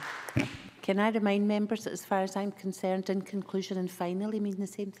 Can I remind members that as far as I'm concerned, in conclusion and finally mean the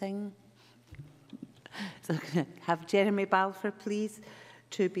same thing? So have Jeremy Balfour, please,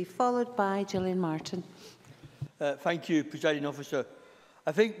 to be followed by Gillian Martin. Thank you, Presiding Officer.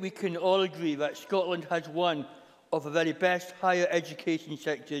 I think we can all agree that Scotland has one of the very best higher education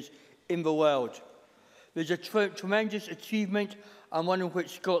sectors in the world. There's a tremendous achievement and one in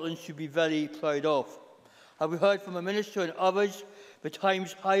which Scotland should be very proud of. As we heard from the Minister and others, the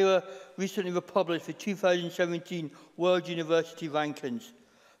Times Higher recently republished the 2017 World University Rankings.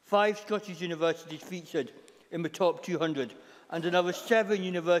 5 Scottish universities featured in the top 200, and another 7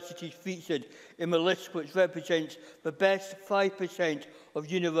 universities featured in the list which represents the best 5%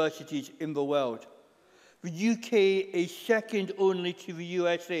 of universities in the world. The UK is second only to the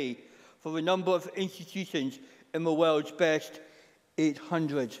USA for the number of institutions in the world's best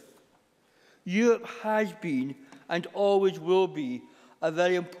 800. Europe has been and always will be a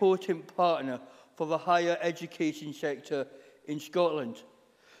very important partner for the higher education sector in Scotland.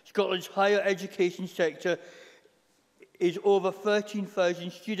 Scotland's higher education sector is over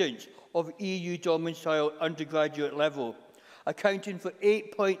 13,000 students of EU domicile undergraduate level, accounting for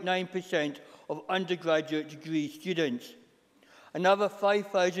 8.9% of undergraduate degree students. Another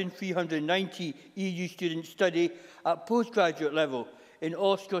 5,390 EU students study at postgraduate level in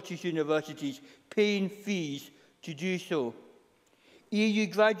all Scottish universities, paying fees to do so. EU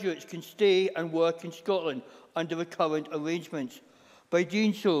graduates can stay and work in Scotland under the current arrangements. By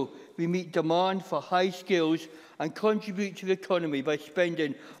doing so, we meet demand for high skills and contribute to the economy by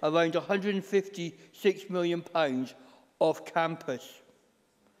spending around £156 million off campus.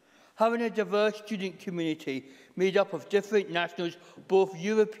 Having a diverse student community made up of different nationals, both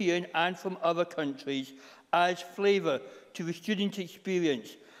European and from other countries, adds flavour to the student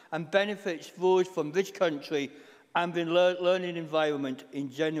experience and benefits those from this country and the learning environment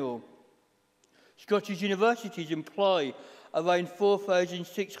in general. Scottish universities employ around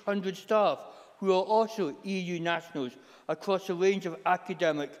 4,600 staff who are also EU nationals across a range of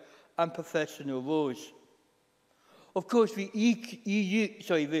academic and professional roles. Of course, the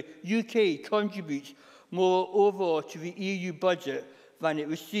UK contributes more overall to the EU budget than it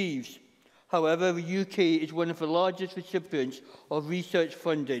receives. However, the UK is one of the largest recipients of research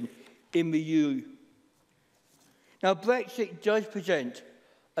funding in the EU. Now, Brexit does present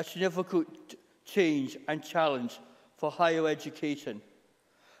a significant change and challenge for higher education.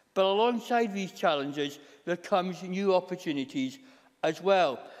 But alongside these challenges, there comes new opportunities as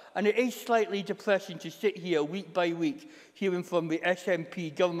well. And it is slightly depressing to sit here week by week, hearing from the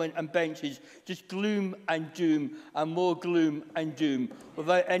SNP government and benches just gloom and doom and more gloom and doom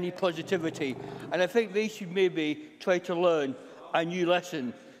without any positivity. And I think they should maybe try to learn a new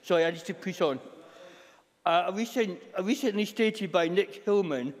lesson. Sorry, I need to push on. Recently stated by Nick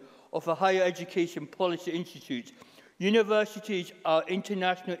Hillman of the Higher Education Policy Institute, universities are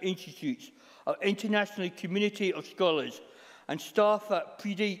international institutes, are international community of scholars, and staff that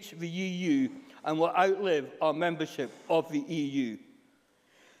predates the EU and will outlive our membership of the EU.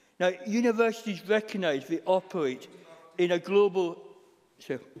 Now, universities recognise they operate in a global...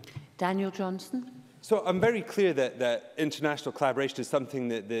 Daniel Johnson. So I'm very clear that international collaboration is something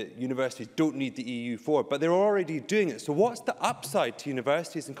that the universities don't need the EU for, but they're already doing it. So what's the upside to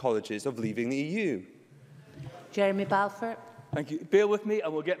universities and colleges of leaving the EU? Jeremy Balfour. Thank you. Bear with me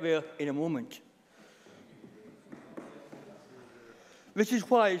and we'll get there in a moment. This is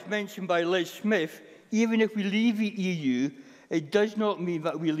why, as mentioned by Liz Smith, even if we leave the EU, it does not mean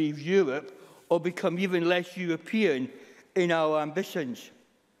that we leave Europe or become even less European in our ambitions.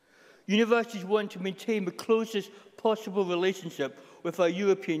 Universities want to maintain the closest possible relationship with our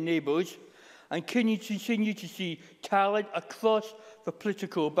European neighbours and continue to see talent across the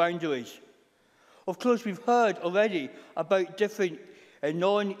political boundaries. Of course, we've heard already about different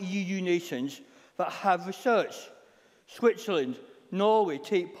non-EU nations that have research. Switzerland, Norway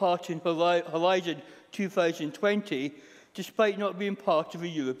take part in Horizon 2020, despite not being part of the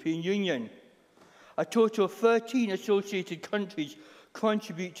European Union. A total of 13 associated countries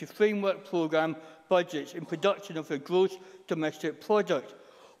contribute to framework programme budgets in production of their gross domestic product,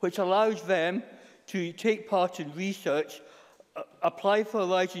 which allows them to take part in research, apply for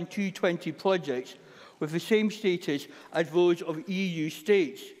Horizon 2020 projects with the same status as those of EU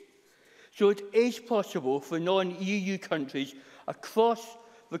states. So it is possible for non-EU countries across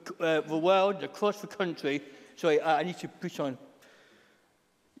the world, across the country, sorry, I need to push on,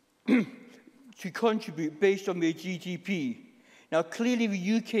 to contribute based on their GDP. Now, clearly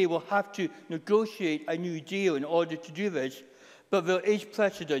the UK will have to negotiate a new deal in order to do this, but there is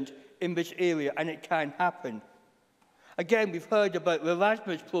precedent in this area and it can happen. Again, we've heard about the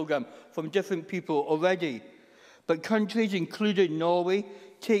Erasmus programme from different people already, but countries including Norway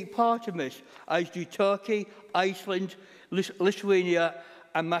take part in this, as do Turkey, Iceland, Lithuania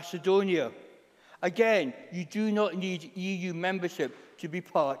and Macedonia. Again, you do not need EU membership to be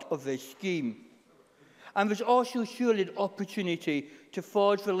part of this scheme. And there's also surely an opportunity to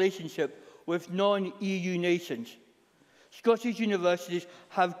forge relationship with non-EU nations. Scottish universities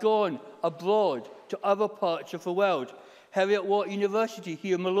have gone abroad to other parts of the world. Heriot-Watt University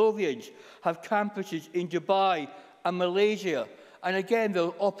here in Malovia have campuses in Dubai and Malaysia. And again, there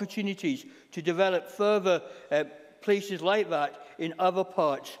are opportunities to develop further places like that in other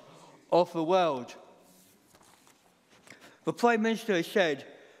parts of the world. The Prime Minister has said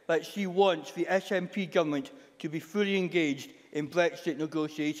that she wants the SNP government to be fully engaged in Brexit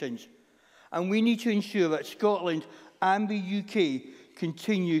negotiations. And we need to ensure that Scotland and the UK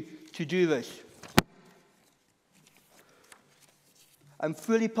continue to do this and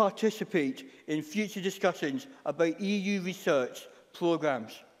fully participate in future discussions about EU research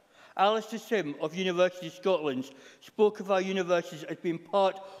programmes. Alistair Sim of University of Scotland spoke of our universities as being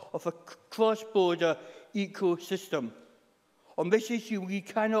part of a cross-border ecosystem. On this issue, we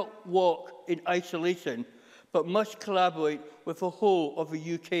cannot walk in isolation, but must collaborate with the whole of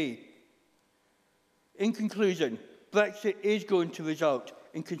the UK. In conclusion, Brexit is going to result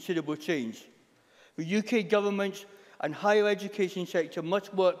in considerable change. The UK government and higher education sector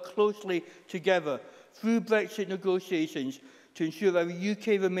must work closely together through Brexit negotiations to ensure that the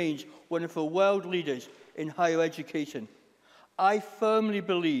UK remains one of the world leaders in higher education. I firmly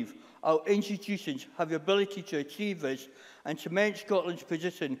believe our institutions have the ability to achieve this and cement Scotland's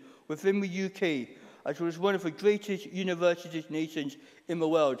position within the UK as well as one of the greatest universities nations in the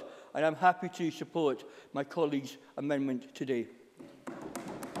world. And I'm happy to support my colleague's amendment today.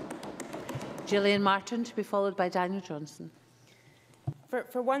 Gillian Martin, to be followed by Daniel Johnson.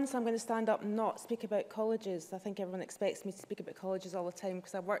 For once, I'm going to stand up and not speak about colleges. I think everyone expects me to speak about colleges all the time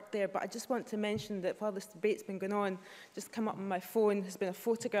because I worked there. But I just want to mention that while this debate's been going on, just come up on my phone has been a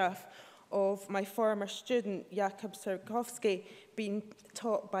photograph of my former student, Jakub Serkowski, being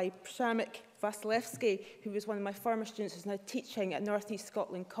taught by Przemek Wasilewski, who was one of my former students who's now teaching at North East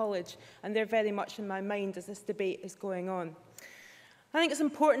Scotland College. And they're very much in my mind as this debate is going on. I think it's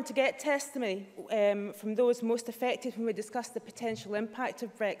important to get testimony from those most affected when we discuss the potential impact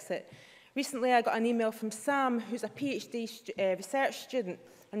of Brexit. Recently, I got an email from Sam, who's a PhD research student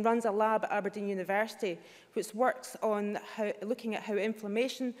and runs a lab at Aberdeen University, which works on looking at how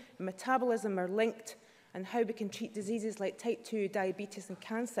inflammation and metabolism are linked and how we can treat diseases like type 2 diabetes and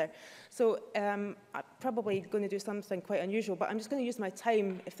cancer. So I'm probably going to do something quite unusual, but I'm just going to use my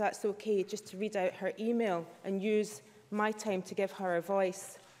time, if that's okay, just to read out her email and use my time to give her a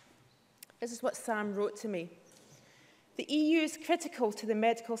voice. This is what Sam wrote to me. The EU is critical to the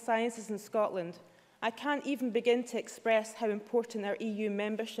medical sciences in Scotland. I can't even begin to express how important our EU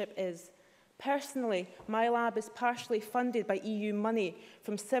membership is. Personally, my lab is partially funded by EU money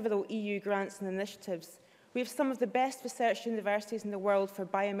from several EU grants and initiatives. We have some of the best research universities in the world for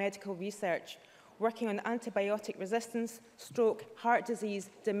biomedical research, working on antibiotic resistance, stroke, heart disease,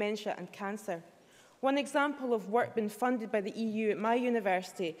 dementia and cancer. One example of work being funded by the EU at my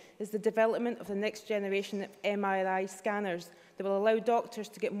university is the development of the next generation of MRI scanners that will allow doctors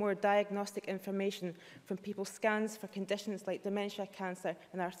to get more diagnostic information from people's scans for conditions like dementia, cancer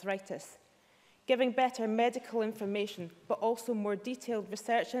and arthritis. Giving better medical information, but also more detailed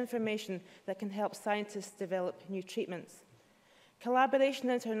research information that can help scientists develop new treatments.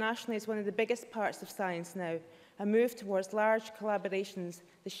 Collaboration internationally is one of the biggest parts of science now. A move towards large collaborations,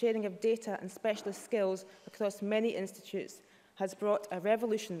 the sharing of data and specialist skills across many institutes has brought a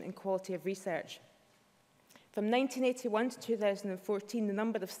revolution in quality of research. From 1981 to 2014, the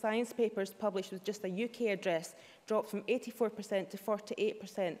number of science papers published with just a UK address dropped from 84% to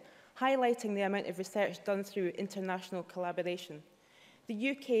 48%, highlighting the amount of research done through international collaboration.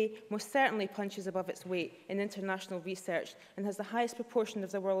 The UK most certainly punches above its weight in international research and has the highest proportion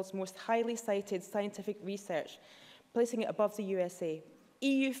of the world's most highly cited scientific research, placing it above the USA.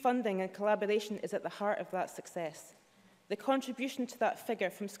 EU funding and collaboration is at the heart of that success. The contribution to that figure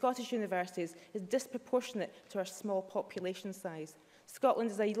from Scottish universities is disproportionate to our small population size.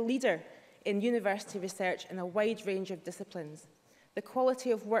 Scotland is a leader in university research in a wide range of disciplines. The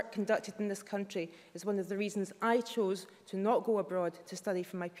quality of work conducted in this country is one of the reasons I chose to not go abroad to study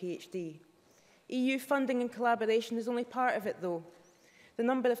for my PhD. EU funding and collaboration is only part of it, though. The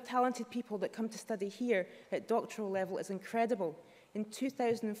number of talented people that come to study here at doctoral level is incredible. In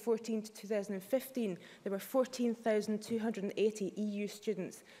 2014 to 2015, there were 14,280 EU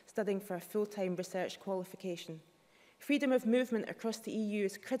students studying for a full-time research qualification. Freedom of movement across the EU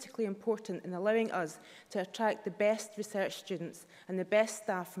is critically important in allowing us to attract the best research students and the best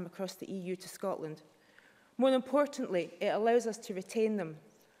staff from across the EU to Scotland. More importantly, it allows us to retain them.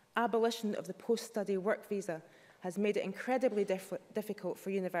 Abolition of the post-study work visa has made it incredibly difficult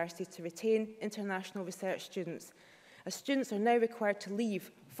for universities to retain international research students, as students are now required to leave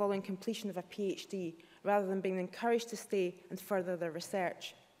following completion of a PhD, rather than being encouraged to stay and further their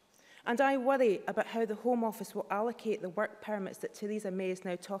research. And I worry about how the Home Office will allocate the work permits that Theresa May is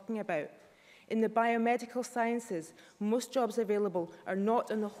now talking about. In the biomedical sciences, most jobs available are not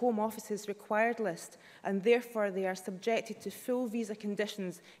on the Home Office's required list, and therefore they are subjected to full visa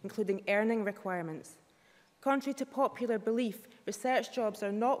conditions, including earning requirements. Contrary to popular belief, research jobs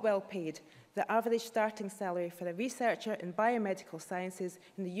are not well paid. The average starting salary for a researcher in biomedical sciences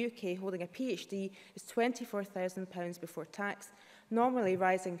in the UK holding a PhD is £24,000 before tax, normally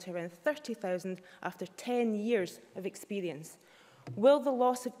rising to around £30,000 after 10 years of experience. Will the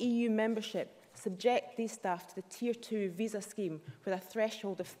loss of EU membership subject these staff to the Tier 2 visa scheme, where a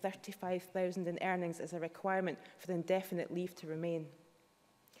threshold of £35,000 in earnings is a requirement for indefinite leave to remain?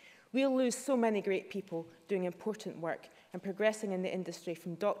 We'll lose so many great people doing important work and progressing in the industry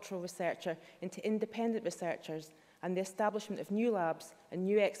from doctoral researcher into independent researchers and the establishment of new labs and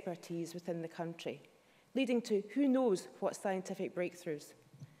new expertise within the country, leading to who knows what scientific breakthroughs.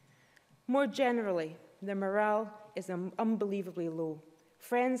 More generally, the morale is unbelievably low.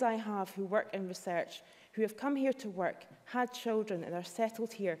 Friends I have who work in research, who have come here to work, had children and are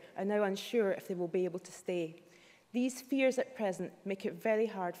settled here, are now unsure if they will be able to stay. These fears at present make it very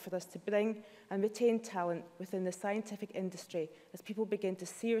hard for us to bring and retain talent within the scientific industry as people begin to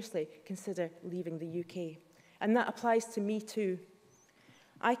seriously consider leaving the UK. And that applies to me too.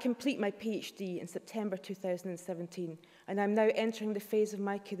 I complete my PhD in September 2017, and I'm now entering the phase of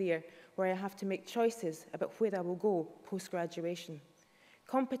my career where I have to make choices about where I will go post-graduation.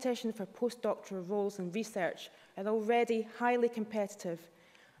 Competition for postdoctoral roles and research are already highly competitive,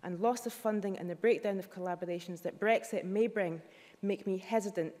 and loss of funding and the breakdown of collaborations that Brexit may bring make me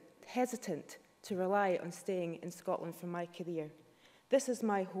hesitant to rely on staying in Scotland for my career. This is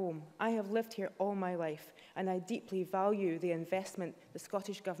my home. I have lived here all my life, and I deeply value the investment the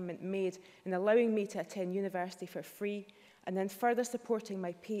Scottish Government made in allowing me to attend university for free and then further supporting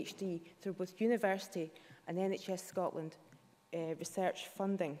my PhD through both university and NHS Scotland research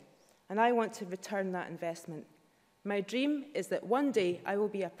funding. and I want to return that investment. My dream is that one day I will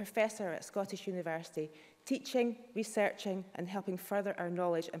be a professor at Scottish University, teaching, researching and helping further our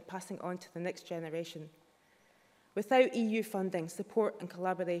knowledge and passing on to the next generation. Without EU funding, support and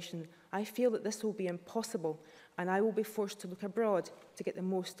collaboration, I feel that this will be impossible and I will be forced to look abroad to get the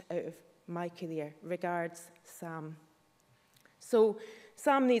most out of my career. Regards, Sam. So,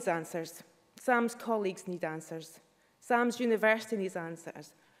 Sam needs answers. Sam's colleagues need answers. Sam's university needs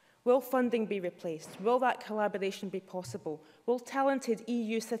answers. Will funding be replaced? Will that collaboration be possible? Will talented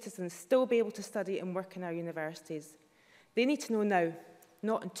EU citizens still be able to study and work in our universities? They need to know now,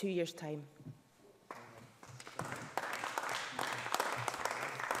 not in 2 years' time.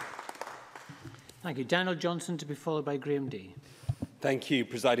 Thank you. Daniel Johnson, to be followed by Graham Day. Thank you,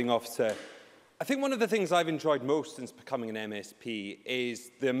 Presiding Officer. I think one of the things I've enjoyed most since becoming an MSP is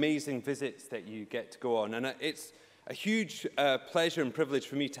the amazing visits that you get to go on. And it's a huge pleasure and privilege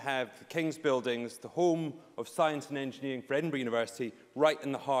for me to have the King's Buildings, the home of science and engineering for Edinburgh University, right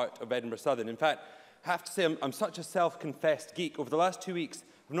in the heart of Edinburgh Southern. In fact, I have to say I'm such a self-confessed geek. Over the last 2 weeks,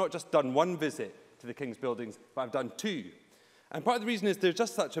 I've not just done one visit to the King's Buildings, but I've done 2. And part of the reason is there's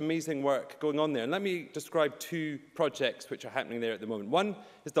just such amazing work going on there. And let me describe 2 projects which are happening there at the moment. One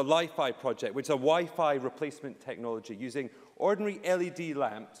is the Li-Fi project, which is a Wi-Fi replacement technology using ordinary LED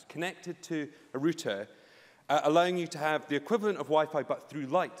lamps connected to a router, allowing you to have the equivalent of Wi-Fi but through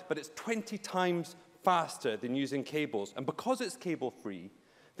light. But it's 20 times faster than using cables. And because it's cable-free,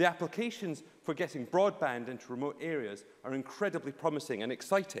 the applications for getting broadband into remote areas are incredibly promising and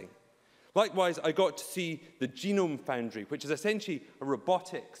exciting. Likewise, I got to see the Genome Foundry, which is essentially a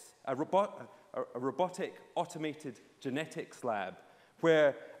robotic automated genetics lab,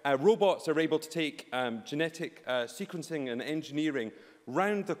 where robots are able to take genetic sequencing and engineering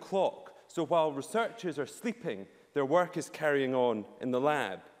round the clock. So while researchers are sleeping, their work is carrying on in the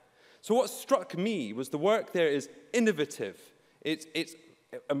lab. So what struck me was the work there is innovative. It's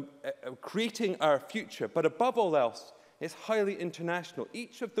creating our future, but above all else, it's highly international.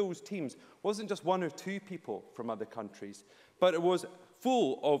 Each of those teams wasn't just 1 or 2 people from other countries, but it was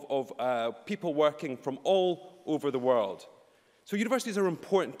full of people working from all over the world. So universities are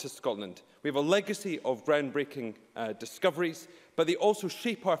important to Scotland. We have a legacy of groundbreaking discoveries, but they also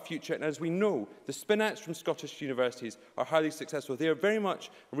shape our future. And as we know, the spin-outs from Scottish universities are highly successful. They are very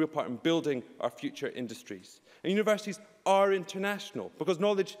much a real part in building our future industries. And universities are international because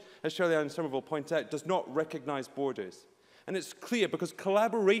knowledge, as Shirley-Ann Somerville pointed out, does not recognise borders. And it's clear because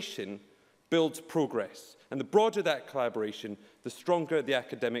collaboration builds progress. And the broader that collaboration, the stronger the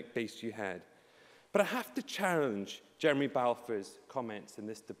academic base you had. But I have to challenge Jeremy Balfour's comments in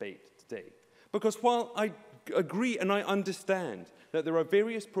this debate today. Because while I agree and I understand that there are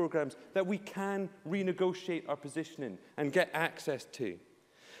various programmes that we can renegotiate our position in and get access to,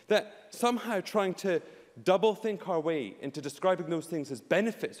 that somehow trying to double-think our way into describing those things as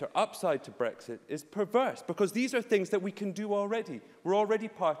benefits or upside to Brexit is perverse, because these are things that we can do already, we're already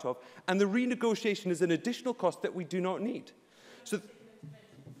part of, and the renegotiation is an additional cost that we do not need. So,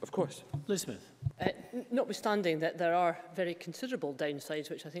 of course. Elizabeth. Notwithstanding that there are very considerable downsides,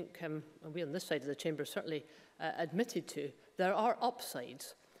 which I think we on this side of the chamber certainly admitted to, there are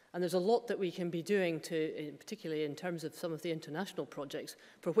upsides. And there's a lot that we can be doing, particularly in terms of some of the international projects,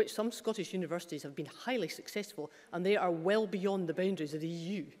 for which some Scottish universities have been highly successful, and they are well beyond the boundaries of the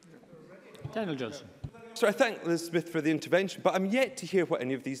EU. Daniel Johnson. So I thank Liz Smith for the intervention, but I'm yet to hear what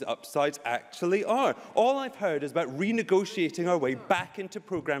any of these upsides actually are. All I've heard is about renegotiating our way back into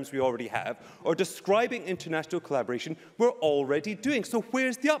programmes we already have, or describing international collaboration we're already doing. So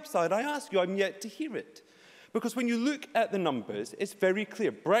where's the upside? I ask you, I'm yet to hear it. Because when you look at the numbers, it's very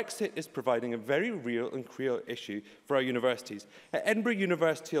clear. Brexit is providing a very real and clear issue for our universities. At Edinburgh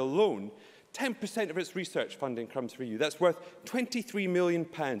University alone, 10% of its research funding comes from you. That's worth £23 million.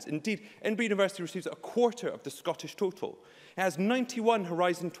 Indeed, Edinburgh University receives a quarter of the Scottish total. It has 91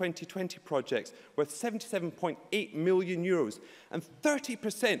 Horizon 2020 projects worth €77.8 million, and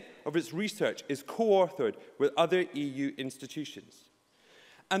 30% of its research is co-authored with other EU institutions.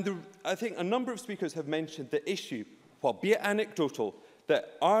 And I think a number of speakers have mentioned the issue, while be it anecdotal,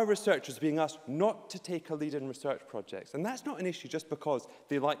 that our researchers are being asked not to take a lead in research projects. And that's not an issue just because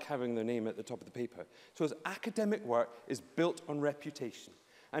they like having their name at the top of the paper. So as academic work is built on reputation.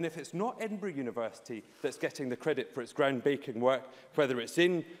 And if it's not Edinburgh University that's getting the credit for its groundbreaking work, whether it's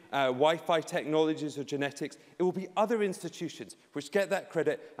in Wi-Fi technologies or genetics, it will be other institutions which get that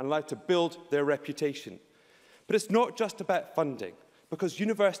credit and allowed to build their reputation. But it's not just about funding, because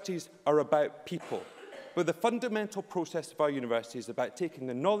universities are about people. But the fundamental process of our university is about taking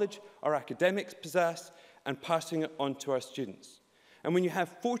the knowledge our academics possess and passing it on to our students. And when you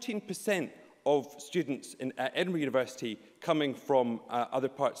have 14% of students at Edinburgh University coming from other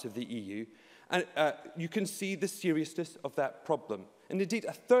parts of the EU, and you can see the seriousness of that problem. And indeed,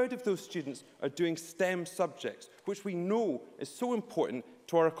 a third of those students are doing STEM subjects, which we know is so important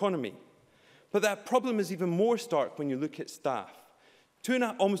to our economy. But that problem is even more stark when you look at staff.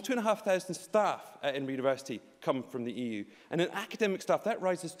 Almost 2,500 staff at Edinburgh University come from the EU. And in academic staff, that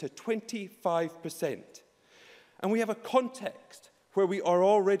rises to 25%. And we have a context where we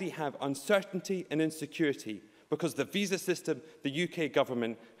already have uncertainty and insecurity because of the visa system the UK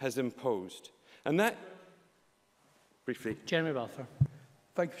government has imposed. And that, briefly. Jeremy Balfour.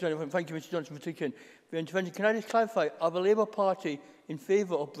 Thank you, President. Thank you, Mr Johnson, for taking the intervention. Can I just clarify, are the Labour Party in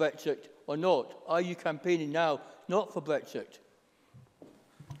favour of Brexit or not? Are you campaigning now not for Brexit?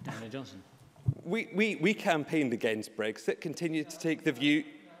 Daniel Johnson. We campaigned against Brexit, continued to take the view...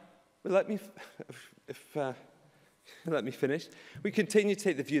 Well, let me finish. We continue to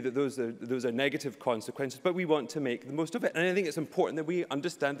take the view that those are negative consequences, but we want to make the most of it. And I think it's important that we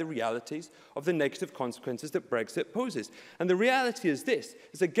understand the realities of the negative consequences that Brexit poses. And the reality is this,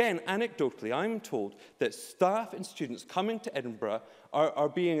 is again, anecdotally, I'm told that staff and students coming to Edinburgh are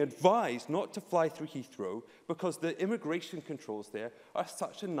being advised not to fly through Heathrow because the immigration controls there are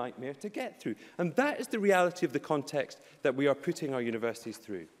such a nightmare to get through. And that is the reality of the context that we are putting our universities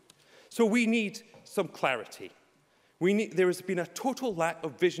through. So we need some clarity. There has been a total lack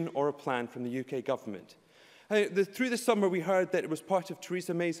of vision or a plan from the UK government. Through the summer, we heard that it was part of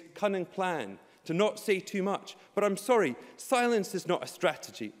Theresa May's cunning plan to not say too much. But I'm sorry, silence is not a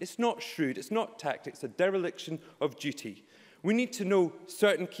strategy. It's not shrewd. It's not tactics. It's a dereliction of duty. We need to know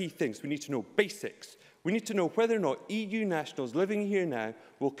certain key things. We need to know basics. We need to know whether or not EU nationals living here now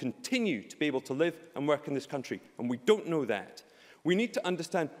will continue to be able to live and work in this country. And we don't know that. We need to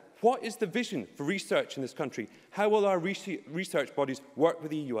understand what is the vision for research in this country? How will our research bodies work with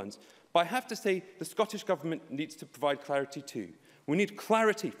the EU ones? But I have to say the Scottish Government needs to provide clarity too. We need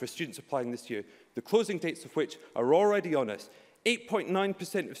clarity for students applying this year, the closing dates of which are already on us.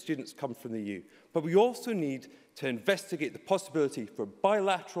 8.9% of students come from the EU. But we also need to investigate the possibility for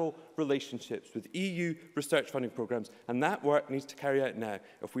bilateral relationships with EU research funding programmes, and that work needs to carry out now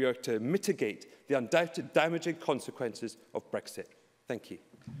if we are to mitigate the undoubted damaging consequences of Brexit. Thank you.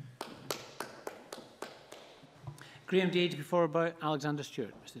 Graham Day before about Alexander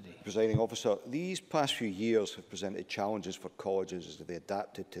Stewart. Mr Day. Presiding Officer, these past few years have presented challenges for colleges as they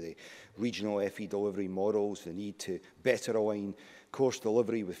adapted to the regional FE delivery models, the need to better align course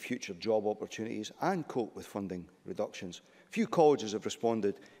delivery with future job opportunities and cope with funding reductions. Few colleges have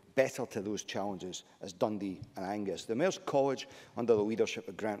responded better to those challenges as Dundee and Angus. The Mayor's College, under the leadership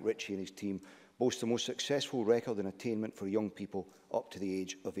of Grant Ritchie and his team, boasts the most successful record in attainment for young people up to the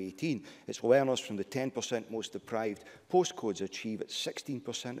age of 18. Its learners from the 10% most deprived postcodes achieve at 16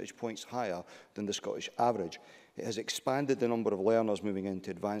 percentage points higher than the Scottish average. It has expanded the number of learners moving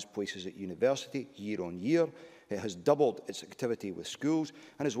into advanced places at university year on year. It has doubled its activity with schools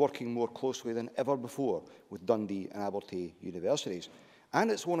and is working more closely than ever before with Dundee and Abertay universities.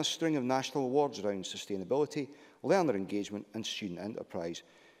 And it's won a string of national awards around sustainability, learner engagement and student enterprise.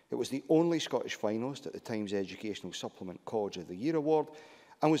 It was the only Scottish finalist at the Times Educational Supplement College of the Year Award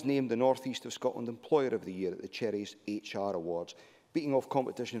and was named the North East of Scotland Employer of the Year at the Cherries HR Awards, beating off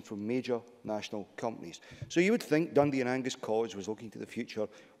competition from major national companies. So you would think Dundee and Angus College was looking to the future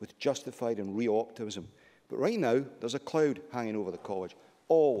with justified and real optimism. But right now, there's a cloud hanging over the college,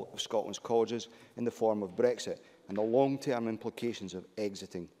 all of Scotland's colleges, in the form of Brexit and the long-term implications of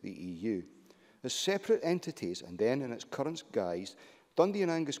exiting the EU. As separate entities, and then in its current guise, Dundee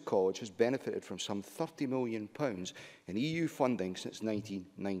and Angus College has benefited from some £30 million in EU funding since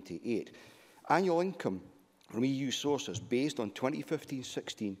 1998. Annual income from EU sources based on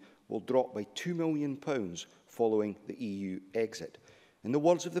 2015-16 will drop by £2 million following the EU exit. In the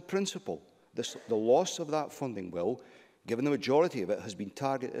words of the principal, the loss of that funding will, given the majority of it has been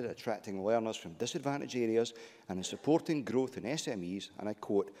targeted at attracting learners from disadvantaged areas and in supporting growth in SMEs, and I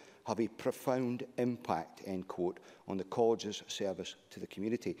quote, have a profound impact, end quote, on the college's service to the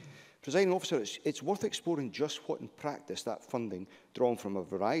community. Presiding Officer, it's worth exploring just what in practice that funding, drawn from a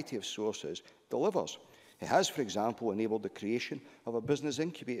variety of sources, delivers. It has, for example, enabled the creation of a business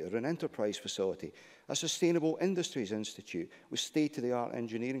incubator and enterprise facility, a sustainable industries institute with state-of-the-art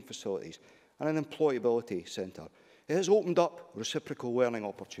engineering facilities, and an employability centre. It has opened up reciprocal learning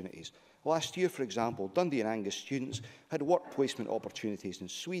opportunities. Last year, for example, Dundee and Angus students had work placement opportunities in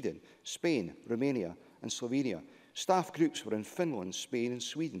Sweden, Spain, Romania and Slovenia. Staff groups were in Finland, Spain and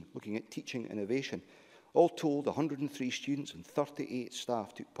Sweden looking at teaching innovation. All told, 103 students and 38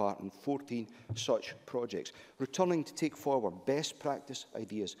 staff took part in 14 such projects, returning to take forward best practice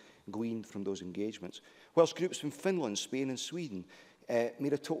ideas gleaned from those engagements, whilst groups from Finland, Spain and Sweden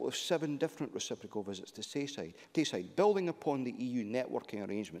made a total of 7 different reciprocal visits to Tayside, building upon the EU networking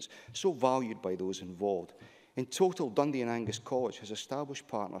arrangements so valued by those involved. In total, Dundee and Angus College has established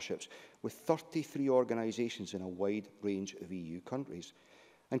partnerships with 33 organisations in a wide range of EU countries.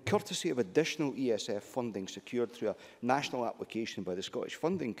 And courtesy of additional ESF funding secured through a national application by the Scottish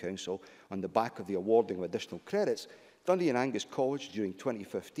Funding Council on the back of the awarding of additional credits, Dundee and Angus College during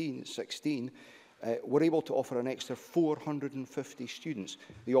 2015-16 were able to offer an extra 450 students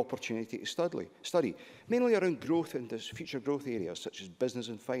the opportunity to study, mainly around growth in future growth areas such as business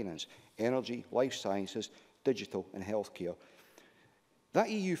and finance, energy, life sciences, digital and healthcare. That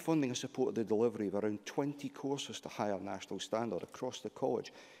EU funding has supported the delivery of around 20 courses to higher national standard across the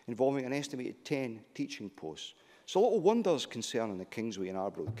college, involving an estimated 10 teaching posts. So little wonder there's concern on the Kingsway and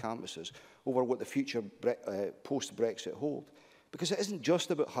Arbroath campuses over what the future post-Brexit hold, because it isn't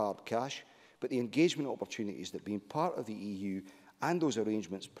just about hard cash, but the engagement opportunities that being part of the EU and those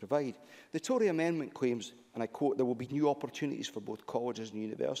arrangements provide. The Tory amendment claims, and I quote, there will be new opportunities for both colleges and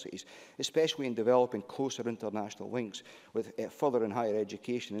universities, especially in developing closer international links with further and higher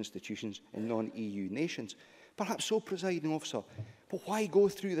education institutions in non-EU nations. Perhaps so, Presiding Officer, but why go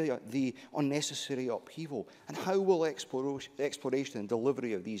through the unnecessary upheaval? And how will exploration and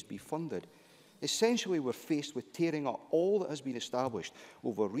delivery of these be funded? Essentially, we're faced with tearing up all that has been established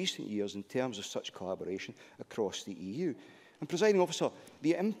over recent years in terms of such collaboration across the EU. And, Presiding Officer,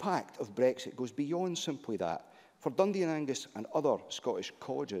 the impact of Brexit goes beyond simply that. For Dundee and Angus and other Scottish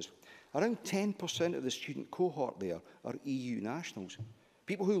colleges, around 10% of the student cohort there are EU nationals,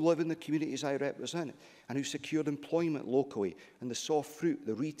 people who live in the communities I represent and who secured employment locally in the soft fruit,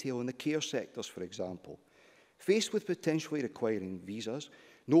 the retail and the care sectors, for example. Faced with potentially requiring visas,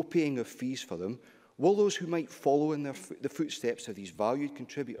 no paying of fees for them, will those who might follow in the footsteps of these valued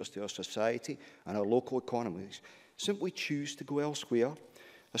contributors to our society and our local economies simply choose to go elsewhere?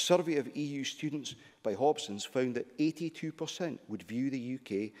 A survey of EU students by Hobson's found that 82% would view the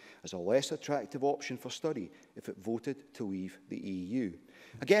UK as a less attractive option for study if it voted to leave the EU.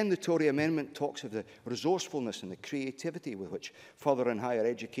 Again, the Tory amendment talks of the resourcefulness and the creativity with which further and higher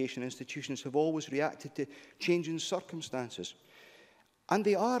education institutions have always reacted to changing circumstances. And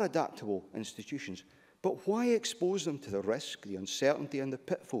they are adaptable institutions, but why expose them to the risk, the uncertainty and the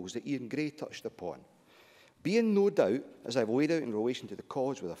pitfalls that Ian Gray touched upon? Be in no doubt, as I've laid out in relation to the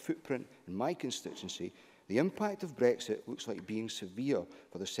college with a footprint in my constituency, the impact of Brexit looks like being severe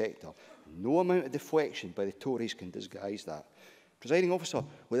for the sector. No amount of deflection by the Tories can disguise that. Presiding Officer,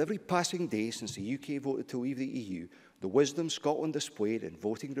 with every passing day since the UK voted to leave the EU, the wisdom Scotland displayed in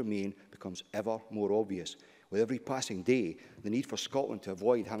voting Remain becomes ever more obvious. With every passing day, the need for Scotland to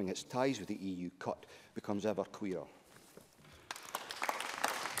avoid having its ties with the EU cut becomes ever clearer.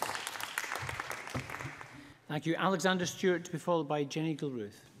 Thank you. Alexander Stewart, to be followed by Jenny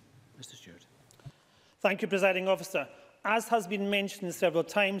Gilruth. Mr. Stewart. Thank you, Presiding Officer. As has been mentioned several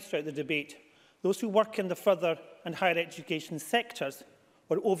times throughout the debate, those who work in the further and higher education sectors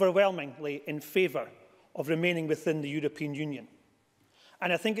were overwhelmingly in favour of remaining within the European Union.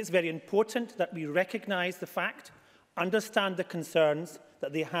 And I think it's very important that we recognise the fact, understand the concerns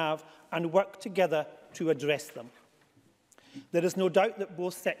that they have and work together to address them. There is no doubt that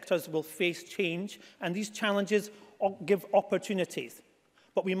both sectors will face change, and these challenges give opportunities.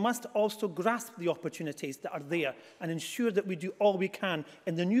 But we must also grasp the opportunities that are there and ensure that we do all we can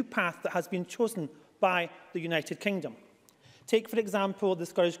in the new path that has been chosen by the United Kingdom. Take, for example, the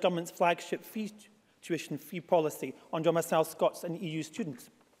Scottish Government's flagship tuition fee policy on domiciled Scots and EU students.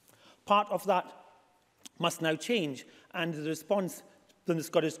 Part of that must now change, and the response from the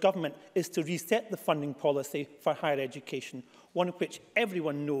Scottish Government is to reset the funding policy for higher education, one which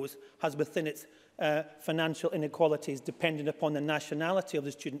everyone knows has within its financial inequalities depending upon the nationality of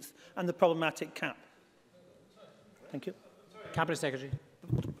the students and the problematic cap. Thank you. Cabinet Secretary.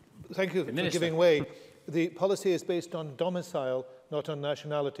 Thank you for giving way. The policy is based on domicile, not on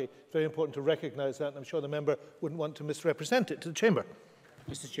nationality. It's very important to recognise that, and I'm sure the member wouldn't want to misrepresent it to the Chamber.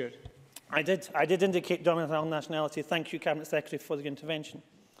 Mr. Stewart. I did indicate domicile nationality. Thank you, Cabinet Secretary, for the intervention.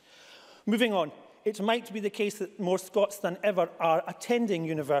 Moving on, it might be the case that more Scots than ever are attending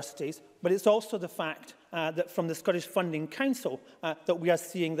universities, but it's also the fact that from the Scottish Funding Council that we are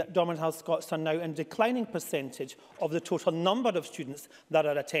seeing that domiciled Scots are now in a declining percentage of the total number of students that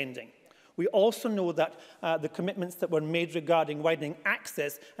are attending. We also know that the commitments that were made regarding widening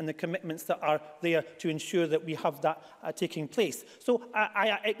access and the commitments that are there to ensure that we have that taking place. So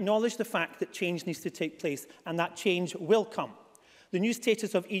I acknowledge the fact that change needs to take place, and that change will come. The new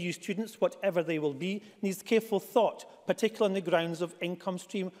status of EU students, whatever they will be, needs careful thought, particularly on the grounds of income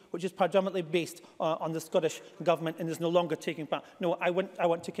stream, which is predominantly based on the Scottish Government and is no longer taking part. No, I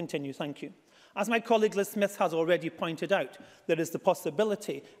want to continue. Thank you. As my colleague Liz Smith has already pointed out, there is the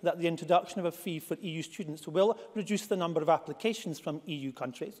possibility that the introduction of a fee for EU students will reduce the number of applications from EU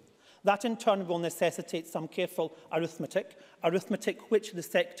countries. That in turn will necessitate some careful arithmetic which the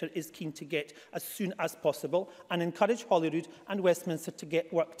sector is keen to get as soon as possible, and encourage Holyrood and Westminster to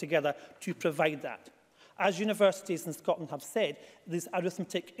work together to provide that. As universities in Scotland have said, this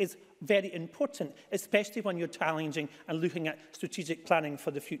arithmetic is very important, especially when you're challenging and looking at strategic planning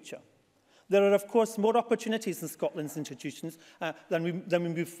for the future. There are, of course, more opportunities in Scotland's institutions than we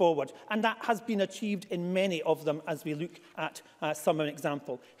move forward, and that has been achieved in many of them as we look at some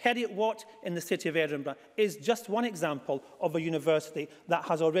example. Heriot Watt in the City of Edinburgh is just one example of a university that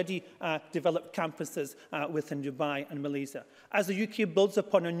has already developed campuses within Dubai and Malaysia. As the UK builds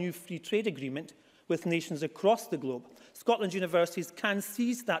upon a new free trade agreement with nations across the globe, Scotland's universities can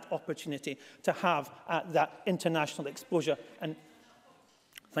seize that opportunity to have that international exposure. And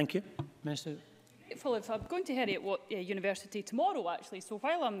thank you. Minister. If I'm going to Heriot University tomorrow, actually, so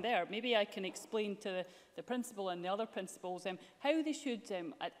while I'm there, maybe I can explain to the principal and the other principals how they should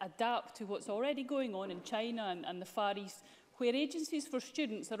adapt to what's already going on in China and the Far East, where agencies for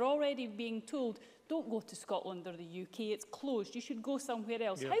students are already being told, don't go to Scotland or the UK, it's closed, you should go somewhere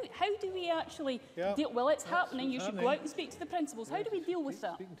else. Yeah. How do we actually deal? Well, it's happening, you should go out and speak to the principals. How do we deal with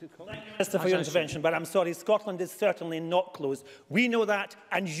that? Thank you, Minister, for your intervention, but I'm sorry, Scotland is certainly not closed. We know that,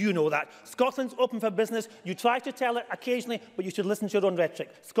 and you know that. Scotland's open for business. You try to tell it occasionally, but you should listen to your own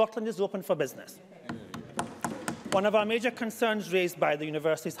rhetoric. Scotland is open for business. One of our major concerns raised by the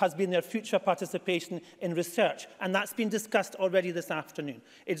universities has been their future participation in research, and that's been discussed already this afternoon.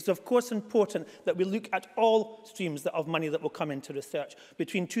 It is, of course, important that we look at all streams of money that will come into research.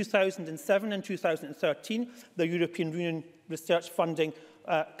 Between 2007 and 2013, the European Union research funding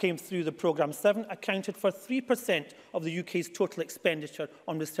came through the Programme 7, accounted for 3% of the UK's total expenditure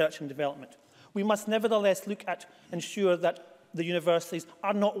on research and development. We must nevertheless look at ensure that the universities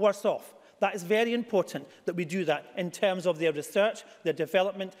are not worse off. That is very important that we do that in terms of their research, their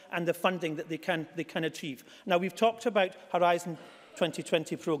development and the funding that they can achieve. Now, we've talked about Horizon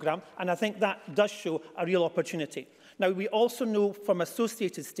 2020 programme, and I think that does show a real opportunity. Now, we also know from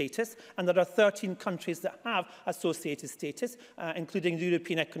associated status, and there are 13 countries that have associated status, including the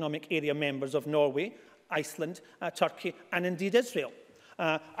European Economic Area members of Norway, Iceland, Turkey and indeed Israel.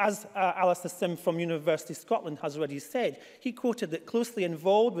 As Alistair Sim from University Scotland has already said, he quoted that closely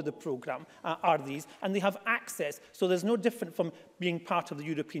involved with the programme are these, and they have access, so there's no different from being part of the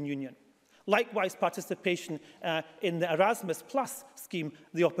European Union. Likewise, participation in the Erasmus Plus scheme,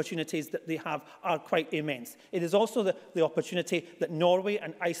 the opportunities that they have are quite immense. It is also the opportunity that Norway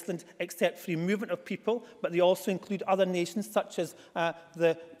and Iceland accept free movement of people, but they also include other nations such as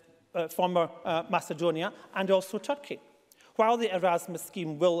the former Macedonia and also Turkey. While the Erasmus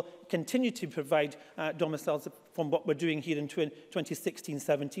scheme will continue to provide domiciles from what we're doing here in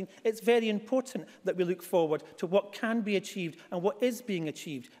 2016-17, it's very important that we look forward to what can be achieved and what is being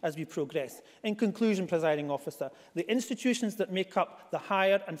achieved as we progress. In conclusion, Presiding Officer, the institutions that make up the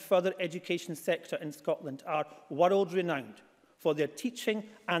higher and further education sector in Scotland are world-renowned for their teaching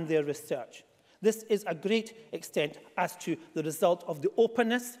and their research. This is a great extent as to the result of the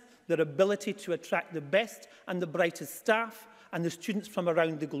openness, their ability to attract the best and the brightest staff and the students from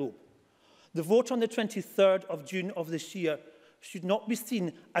around the globe. The vote on the 23rd of June of this year should not be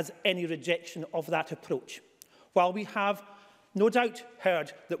seen as any rejection of that approach. While we have no doubt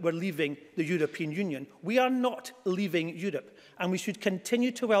heard that we're leaving the European Union, we are not leaving Europe, and we should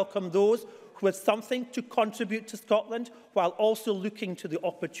continue to welcome those who have something to contribute to Scotland, while also looking to the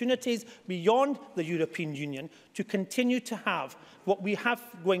opportunities beyond the European Union to continue to have what we have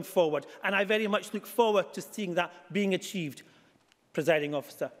going forward. And I very much look forward to seeing that being achieved. Presiding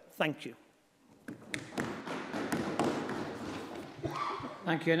Officer, thank you.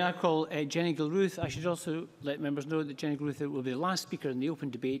 Thank you. I now call Jenny Gilruth. I should also let members know that Jenny Gilruth will be the last speaker in the open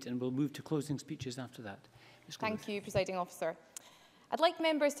debate, and we'll move to closing speeches after that. Thank you, Presiding Officer. I'd like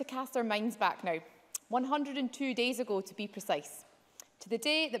members to cast their minds back now, 102 days ago to be precise, to the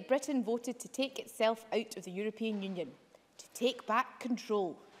day that Britain voted to take itself out of the European Union, to take back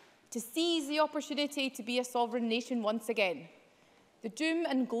control, to seize the opportunity to be a sovereign nation once again. The doom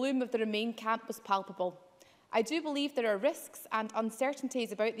and gloom of the Remain camp was palpable, I do believe there are risks and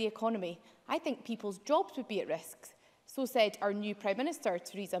uncertainties about the economy. I think people's jobs would be at risk, so said our new Prime Minister,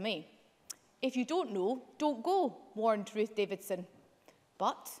 Theresa May. If you don't know, don't go, warned Ruth Davidson.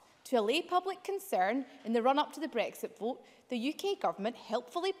 But to allay public concern in the run-up to the Brexit vote, the UK Government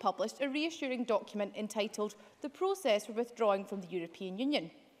helpfully published a reassuring document entitled The Process for Withdrawing from the European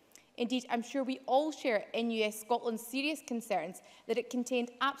Union. Indeed, I'm sure we all share NUS Scotland's serious concerns that it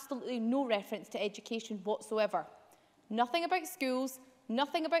contained absolutely no reference to education whatsoever. Nothing about schools,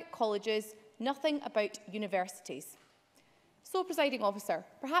 nothing about colleges, nothing about universities. So, Presiding Officer,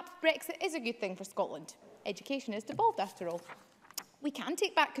 perhaps Brexit is a good thing for Scotland. Education is devolved after all. We can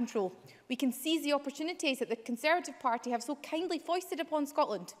take back control. We can seize the opportunities that the Conservative Party have so kindly foisted upon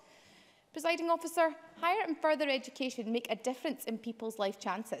Scotland. Presiding Officer, higher and further education make a difference in people's life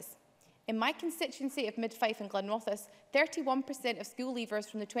chances. In my constituency of Mid-Fife and Glenrothes, 31% of school leavers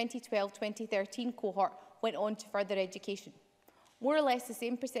from the 2012-2013 cohort went on to further education. More or less the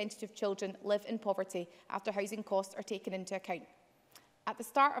same percentage of children live in poverty after housing costs are taken into account. At the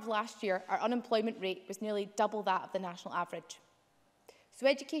start of last year, our unemployment rate was nearly double that of the national average. So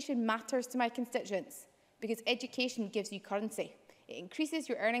education matters to my constituents because education gives you currency. It increases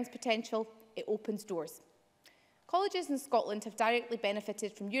your earnings potential, it opens doors. Colleges in Scotland have directly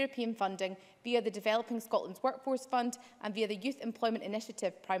benefited from European funding via the Developing Scotland's Workforce Fund and via the Youth Employment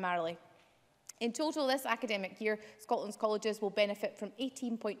Initiative primarily. In total, this academic year, Scotland's colleges will benefit from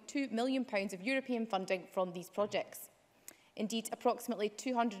 £18.2 million of European funding from these projects. Indeed, approximately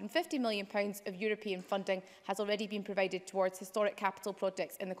 £250 million of European funding has already been provided towards historic capital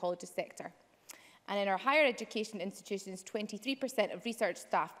projects in the colleges sector. And in our higher education institutions, 23% of research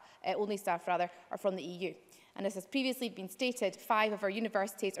staff, only staff rather, are from the EU. And as has previously been stated, 5 of our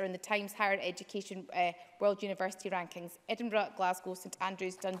universities are in the Times Higher Education World University Rankings: Edinburgh, Glasgow, St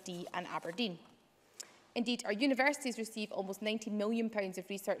Andrews, Dundee and Aberdeen. Indeed, our universities receive almost £90 million of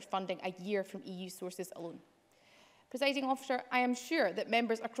research funding a year from EU sources alone. Presiding Officer, I am sure that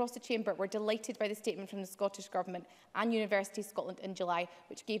members across the Chamber were delighted by the statement from the Scottish Government and Universities Scotland in July,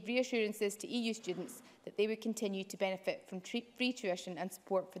 which gave reassurances to EU students that they would continue to benefit from free tuition and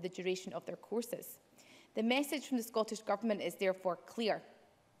support for the duration of their courses. The message from the Scottish Government is therefore clear.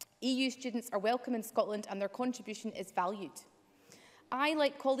 EU students are welcome in Scotland and their contribution is valued. I,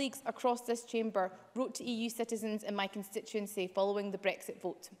 like colleagues across this Chamber, wrote to EU citizens in my constituency following the Brexit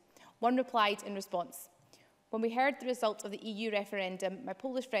vote. One replied in response: "When we heard the result of the EU referendum, my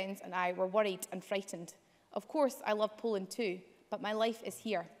Polish friends and I were worried and frightened. Of course, I love Poland too, but my life is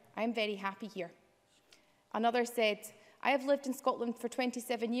here. I am very happy here." Another said, "I have lived in Scotland for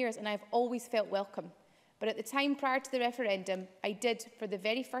 27 years and I have always felt welcome. But at the time prior to the referendum, I did, for the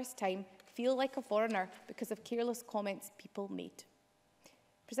very first time, feel like a foreigner because of careless comments people made."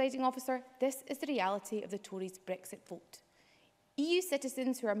 Presiding Officer, this is the reality of the Tories' Brexit vote. EU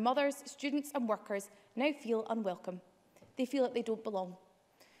citizens who are mothers, students and workers now feel unwelcome. They feel that they don't belong.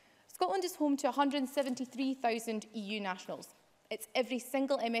 Scotland is home to 173,000 EU nationals. It's every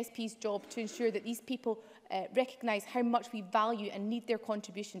single MSP's job to ensure that these people recognise how much we value and need their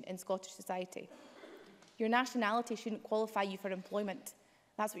contribution in Scottish society. Your nationality shouldn't qualify you for employment.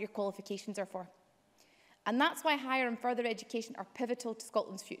 That's what your qualifications are for. And that's why higher and further education are pivotal to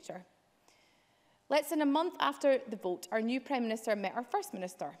Scotland's future. Less than a month after the vote, our new Prime Minister met our First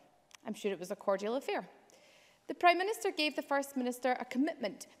Minister. I'm sure it was a cordial affair. The Prime Minister gave the First Minister a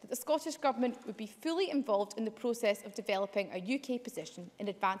commitment that the Scottish Government would be fully involved in the process of developing a UK position in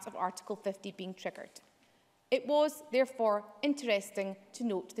advance of Article 50 being triggered. It was, therefore, interesting to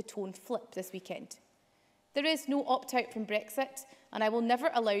note the tone flip this weekend. There is no opt-out from Brexit, and I will never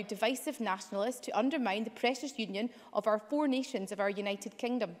allow divisive nationalists to undermine the precious union of our 4 nations of our United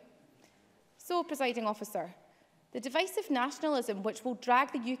Kingdom. So, Presiding Officer, the divisive nationalism which will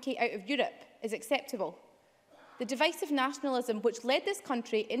drag the UK out of Europe is acceptable. The divisive nationalism which led this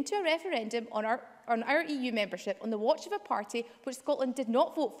country into a referendum on our EU membership on the watch of a party which Scotland did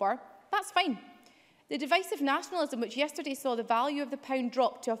not vote for, that's fine. The divisive nationalism which yesterday saw the value of the pound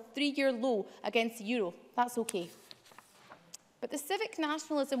drop to a 3-year low against the euro, that's okay. But the civic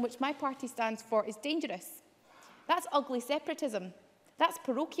nationalism which my party stands for is dangerous. That's ugly separatism. That's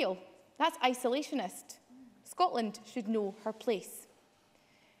parochial. That's isolationist. Scotland should know her place.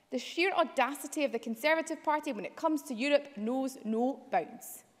 The sheer audacity of the Conservative Party when it comes to Europe knows no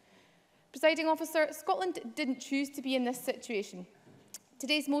bounds. Presiding Officer, Scotland didn't choose to be in this situation.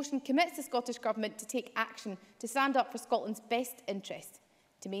 Today's motion commits the Scottish Government to take action to stand up for Scotland's best interest,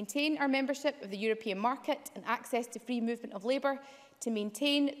 to maintain our membership of the European market and access to free movement of labour, to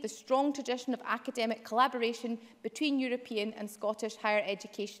maintain the strong tradition of academic collaboration between European and Scottish higher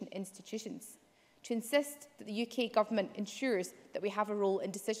education institutions, to insist that the UK Government ensures that we have a role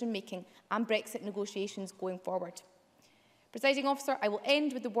in decision-making and Brexit negotiations going forward. Presiding Officer, I will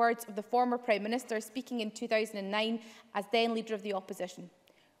end with the words of the former Prime Minister speaking in 2009 as then Leader of the Opposition.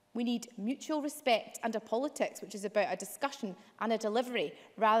 We need mutual respect and a politics which is about a discussion and a delivery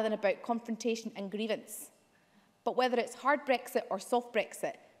rather than about confrontation and grievance. But whether it's hard Brexit or soft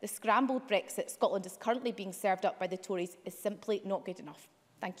Brexit, the scrambled Brexit Scotland is currently being served up by the Tories is simply not good enough.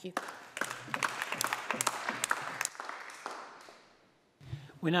 Thank you.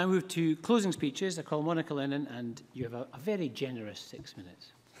 We now move to closing speeches. I call Monica Lennon, and you have a very generous 6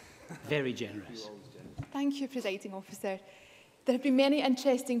 minutes. Very generous. Thank you, Presiding Officer. There have been many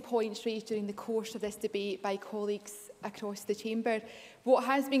interesting points raised during the course of this debate by colleagues across the chamber. What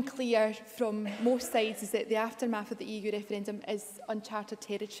has been clear from most sides is that the aftermath of the EU referendum is uncharted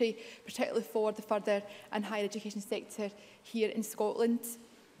territory, particularly for the further and higher education sector here in Scotland.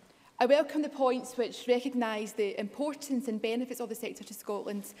 I welcome the points which recognise the importance and benefits of the sector to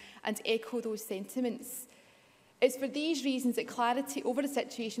Scotland and echo those sentiments. It's for these reasons that clarity over the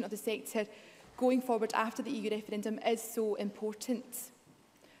situation of the sector going forward after the EU referendum is so important.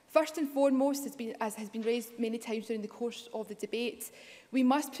 First and foremost, as has been raised many times during the course of the debate, we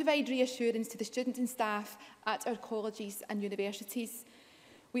must provide reassurance to the students and staff at our colleges and universities.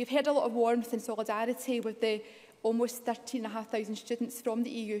 We have heard a lot of warmth and solidarity with the almost 13,500 students from the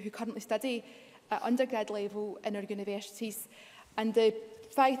EU who currently study at undergrad level in our universities, and the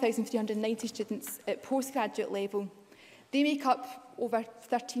 5,390 students at postgraduate level. They make up over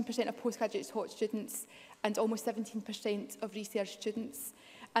 13% of postgraduate hot students and almost 17% of research students.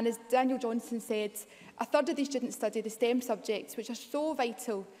 And as Daniel Johnson said, a third of these students study the STEM subjects, which are so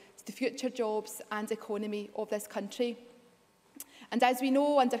vital to the future jobs and economy of this country. And as we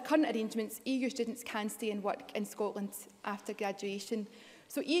know, under current arrangements, EU students can stay and work in Scotland after graduation.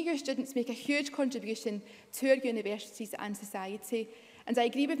 So EU students make a huge contribution to our universities and society. And I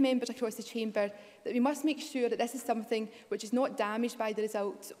agree with members across the chamber that we must make sure that this is something which is not damaged by the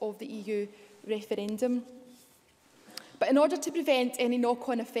result of the EU referendum. But in order to prevent any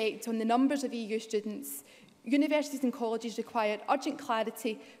knock-on effect on the numbers of EU students, universities and colleges require urgent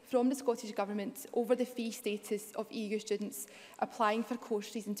clarity from the Scottish Government over the fee status of EU students applying for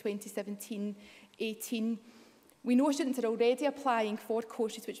courses in 2017-18. We know students are already applying for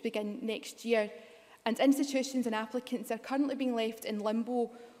courses which begin next year, and institutions and applicants are currently being left in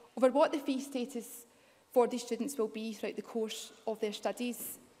limbo over what the fee status for these students will be throughout the course of their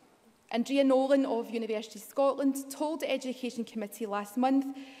studies. Andrea Nolan of Universities Scotland told the Education Committee last month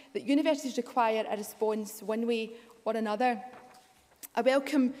that universities require a response one way or another. I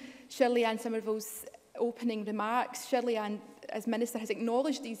welcome Shirley-Anne Somerville's opening remarks. Shirley-Anne, as Minister, has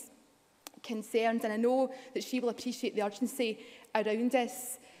acknowledged these concerns, and I know that she will appreciate the urgency around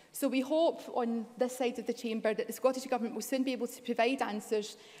this. So we hope on this side of the chamber that the Scottish Government will soon be able to provide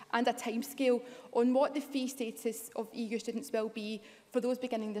answers and a timescale on what the fee status of EU students will be for those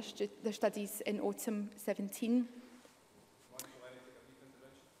beginning their studies in autumn 17.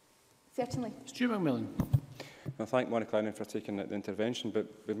 Certainly. Stuart McMillan. I thank Monica Lennon for taking the intervention, but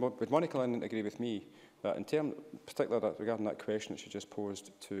would Monica Lennon agree with me that in terms, particularly regarding that question that she just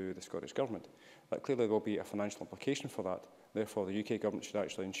posed to the Scottish Government, that clearly there will be a financial implication for that. Therefore, the UK Government should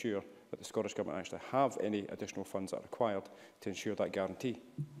actually ensure that the Scottish Government actually have any additional funds that are required to ensure that guarantee.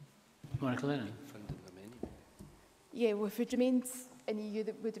 Monica Lennon. Yeah, well, if we'd remained in the EU,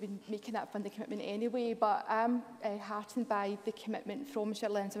 that would have been making that funding commitment anyway, but I'm heartened by the commitment from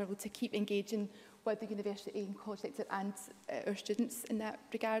Shirley-Anne Somerville to keep engaging with the university and college sector and our students in that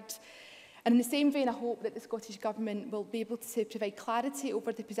regard. And in the same vein, I hope that the Scottish Government will be able to provide clarity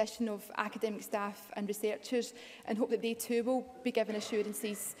over the position of academic staff and researchers, and hope that they too will be given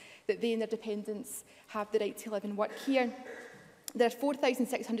assurances that they and their dependents have the right to live and work here. There are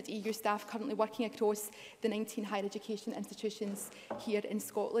 4,600 EU staff currently working across the 19 higher education institutions here in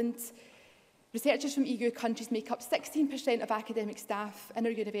Scotland. Researchers from EU countries make up 16% of academic staff in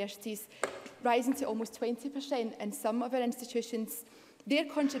our universities, rising to almost 20% in some of our institutions. Their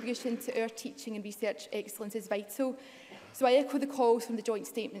contribution to our teaching and research excellence is vital. So I echo the calls from the joint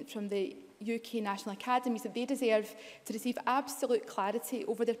statement from the UK National Academies that they deserve to receive absolute clarity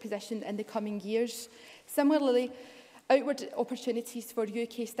over their position in the coming years. Similarly, outward opportunities for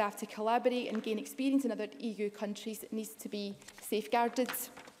UK staff to collaborate and gain experience in other EU countries needs to be safeguarded.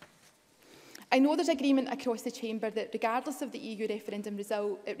 I know there's agreement across the chamber that regardless of the EU referendum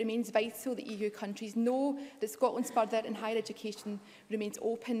result, it remains vital that EU countries know that Scotland's further and higher education remains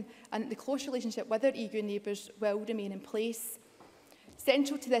open and that the close relationship with our EU neighbours will remain in place.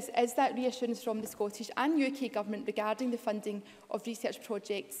 Central to this is that reassurance from the Scottish and UK Government regarding the funding of research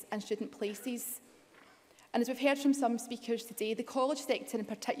projects and student places. And as we've heard from some speakers today, the college sector in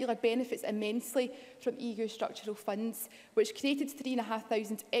particular benefits immensely from EU structural funds, which created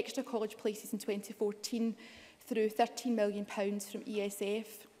 3,500 extra college places in 2014 through £13 million from ESF.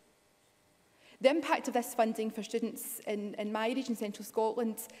 The impact of this funding for students in my region, Central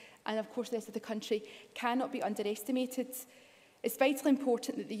Scotland, and of course the rest of the country, cannot be underestimated. It's vitally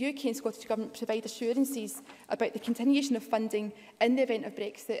important that the UK and Scottish Government provide assurances about the continuation of funding in the event of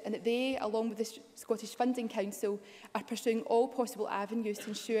Brexit, and that they, along with the Scottish Funding Council, are pursuing all possible avenues to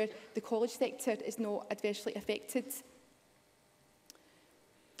ensure the college sector is not adversely affected.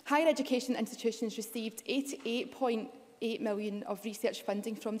 Higher education institutions received £88.8 million of research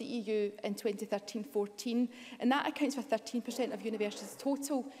funding from the EU in 2013-14, and that accounts for 13% of universities'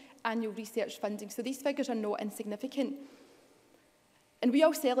 total annual research funding, so these figures are not insignificant. And we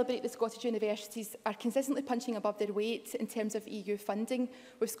all celebrate that Scottish universities are consistently punching above their weight in terms of EU funding,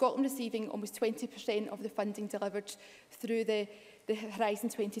 with Scotland receiving almost 20% of the funding delivered through the Horizon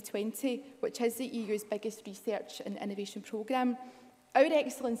 2020, which is the EU's biggest research and innovation programme. Our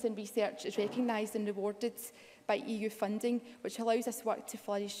excellence in research is recognised and rewarded by EU funding, which allows this work to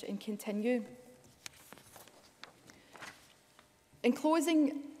flourish and continue. In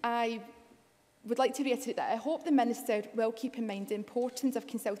closing, I would like to reiterate that I hope the Minister will keep in mind the importance of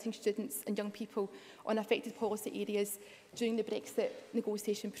consulting students and young people on affected policy areas during the Brexit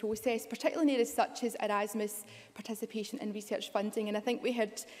negotiation process, particularly in areas such as Erasmus, participation in research funding. And I think we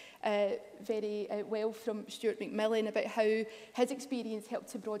heard very well from Stuart McMillan about how his experience helped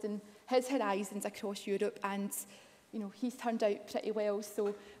to broaden his horizons across Europe, and he's turned out pretty well,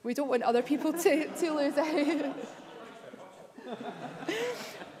 so we don't want other people to lose out.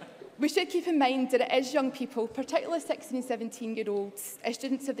 We should keep in mind that it is young people, particularly 16 and 17-year-olds,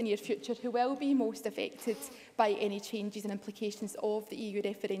 students of the near future, who will be most affected by any changes and implications of the EU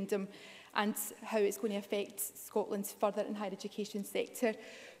referendum and how it's going to affect Scotland's further and higher education sector.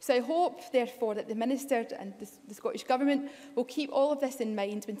 So I hope, therefore, that the Minister and the Scottish Government will keep all of this in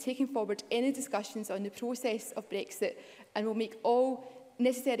mind when taking forward any discussions on the process of Brexit, and will make all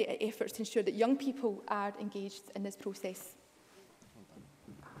necessary efforts to ensure that young people are engaged in this process.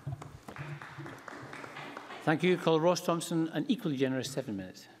 Thank you. Call Ross Thompson, an equally generous 7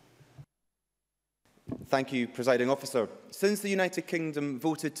 minutes. Thank you, Presiding Officer. Since the United Kingdom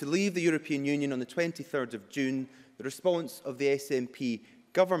voted to leave the European Union on the 23rd of June, the response of the SNP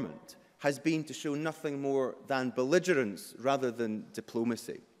government has been to show nothing more than belligerence rather than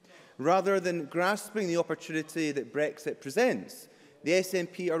diplomacy. Rather than grasping the opportunity that Brexit presents, the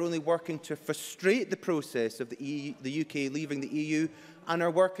SNP are only working to frustrate the process of the UK leaving the EU, and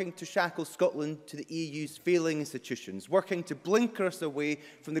are working to shackle Scotland to the EU's failing institutions, working to blinker us away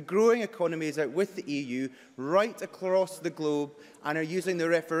from the growing economies out with the EU right across the globe, and are using the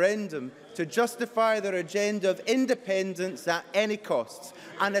referendum to justify their agenda of independence at any cost,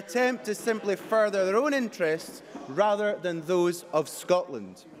 and attempt to simply further their own interests rather than those of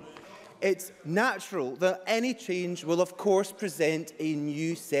Scotland. It's natural that any change will, of course, present a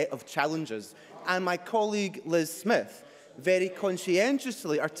new set of challenges, and my colleague Liz Smith very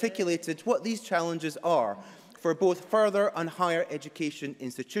conscientiously articulated what these challenges are for both further and higher education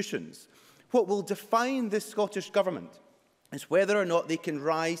institutions. What will define this Scottish Government is whether or not they can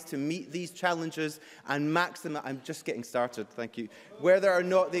rise to meet these challenges and maximise... I'm just getting started, thank you. Whether or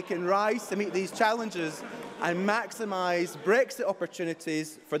not they can rise to meet these challenges and maximise Brexit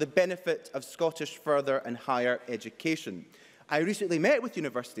opportunities for the benefit of Scottish further and higher education. I recently met with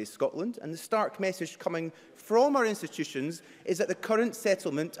University of Scotland, and the stark message coming from our institutions is that the current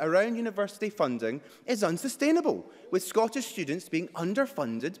settlement around university funding is unsustainable, with Scottish students being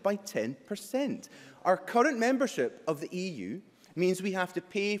underfunded by 10%. Our current membership of the EU means we have to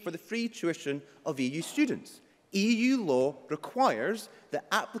pay for the free tuition of EU students. EU law requires that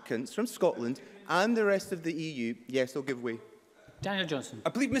applicants from Scotland and the rest of the EU, yes, they'll give way. Daniel Johnson. I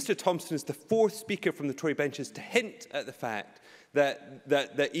believe Mr Thompson is the fourth speaker from the Tory benches to hint at the fact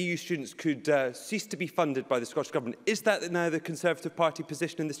that EU students could cease to be funded by the Scottish Government. Is that now the Conservative Party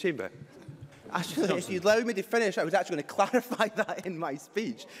position in this chamber? Actually, if you'd allow me to finish, I was actually going to clarify that in my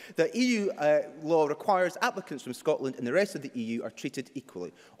speech. The EU law requires applicants from Scotland and the rest of the EU are treated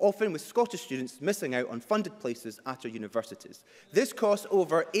equally, often with Scottish students missing out on funded places at our universities. This costs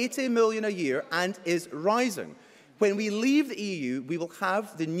over £80 million a year and is rising. When we leave the EU, we will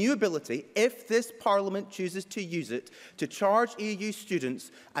have the new ability, if this Parliament chooses to use it, to charge EU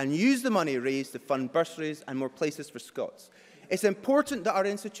students and use the money raised to fund bursaries and more places for Scots. It's important that our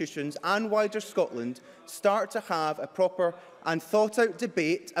institutions and wider Scotland start to have a proper and thought-out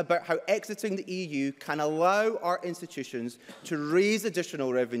debate about how exiting the EU can allow our institutions to raise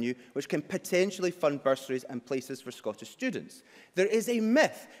additional revenue which can potentially fund bursaries and places for Scottish students. There is a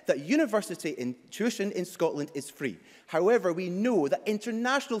myth that university tuition in Scotland is free. However, we know that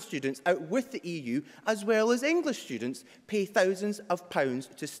international students out with the EU, as well as English students, pay thousands of pounds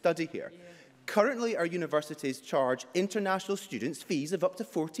to study here. Currently, our universities charge international students fees of up to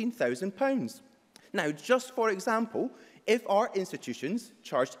 £14,000. Now, just for example, if our institutions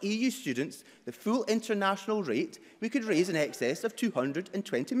charged EU students the full international rate, we could raise in excess of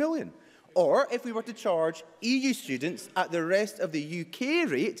 £220 million. Or if we were to charge EU students at the rest of the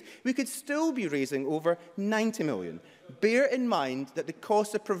UK rate, we could still be raising over £90 million. Bear in mind that the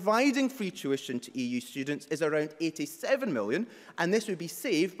cost of providing free tuition to EU students is around £87 million, and this would be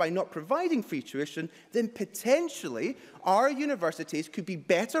saved by not providing free tuition. Then potentially our universities could be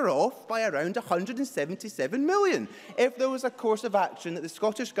better off by around £177 million if there was a course of action that the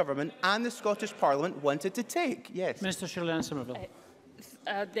Scottish Government and the Scottish Parliament wanted to take. Yes. Minister Shirley-Ann Somerville.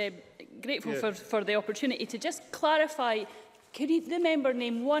 Grateful for the opportunity to just clarify. Could the member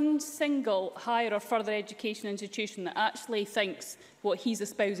name one single higher or further education institution that actually thinks what he's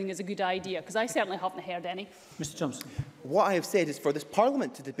espousing is a good idea? Because I certainly haven't heard any. Mr Johnson. What I have said is for this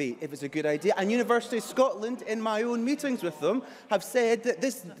Parliament to debate if it's a good idea. And University of Scotland, in my own meetings with them, have said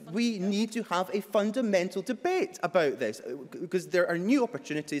that we need to have a fundamental debate about this, because there are new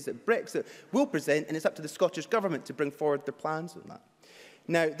opportunities that Brexit will present, and it's up to the Scottish Government to bring forward their plans on that.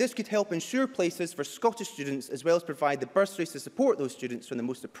 Now, this could help ensure places for Scottish students, as well as provide the bursaries to support those students from the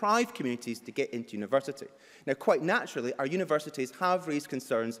most deprived communities to get into university. Now, quite naturally, our universities have raised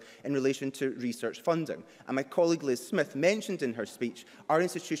concerns in relation to research funding. And my colleague Liz Smith mentioned in her speech, our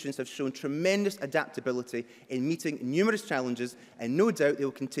institutions have shown tremendous adaptability in meeting numerous challenges, and no doubt they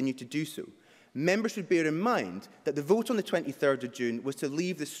will continue to do so. Members should bear in mind that the vote on the 23rd of June was to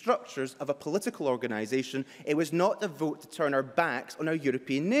leave the structures of a political organisation. It was not a vote to turn our backs on our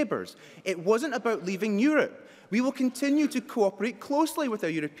European neighbours. It wasn't about leaving Europe. We will continue to cooperate closely with our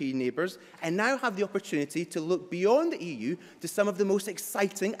European neighbours and now have the opportunity to look beyond the EU to some of the most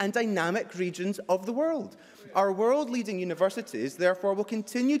exciting and dynamic regions of the world. Our world-leading universities, therefore, will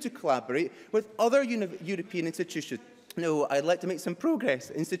continue to collaborate with other European institutions. No, I'd like to make some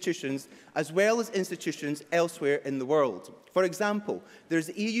progress, institutions, as well as institutions elsewhere in the world. For example, there's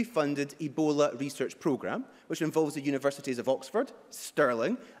the EU-funded Ebola research programme, which involves the universities of Oxford,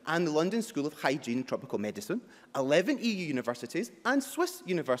 Stirling, and the London School of Hygiene and Tropical Medicine, 11 EU universities, and Swiss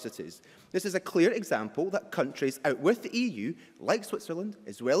universities. This is a clear example that countries out with the EU, like Switzerland,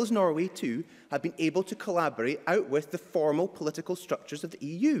 as well as Norway too, have been able to collaborate out with the formal political structures of the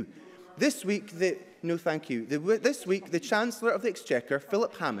EU. This week, the Chancellor of the Exchequer,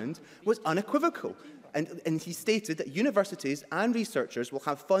 Philip Hammond, was unequivocal, and he stated that universities and researchers will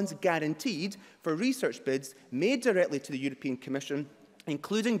have funds guaranteed for research bids made directly to the European Commission,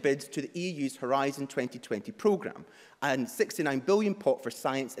 including bids to the EU's Horizon 2020 programme, and £69 billion pot for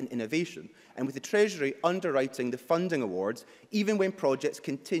science and innovation, and with the Treasury underwriting the funding awards, even when projects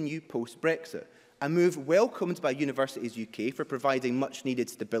continue post-Brexit. A move welcomed by Universities UK for providing much-needed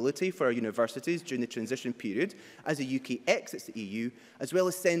stability for our universities during the transition period as the UK exits the EU, as well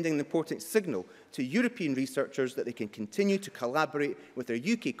as sending an important signal to European researchers that they can continue to collaborate with their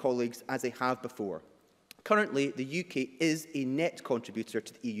UK colleagues as they have before. Currently, the UK is a net contributor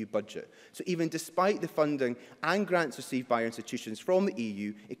to the EU budget. So even despite the funding and grants received by our institutions from the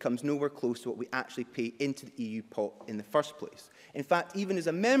EU, it comes nowhere close to what we actually pay into the EU pot in the first place. In fact, even as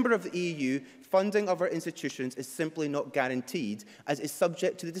a member of the EU, funding of our institutions is simply not guaranteed, as it is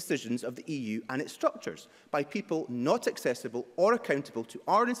subject to the decisions of the EU and its structures by people not accessible or accountable to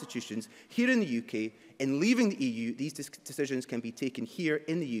our institutions here in the UK. In leaving the EU, these decisions can be taken here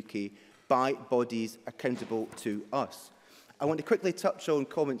in the UK by bodies accountable to us. I want to quickly touch on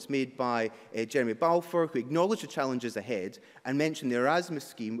comments made by Jeremy Balfour, who acknowledged the challenges ahead and mentioned the Erasmus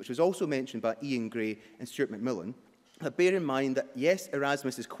scheme, which was also mentioned by Ian Gray and Stuart McMillan. But bear in mind that, yes,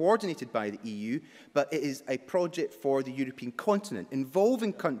 Erasmus is coordinated by the EU, but it is a project for the European continent,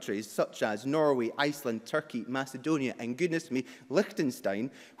 involving countries such as Norway, Iceland, Turkey, Macedonia, and goodness me,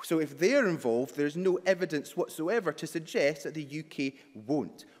 Liechtenstein. So if they're involved, there's no evidence whatsoever to suggest that the UK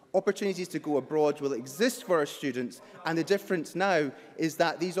won't. Opportunities to go abroad will exist for our students, and the difference now is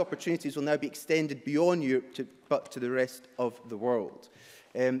that these opportunities will now be extended beyond Europe but to the rest of the world.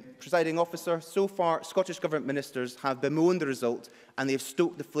 Presiding officer, so far Scottish Government ministers have bemoaned the result, and they have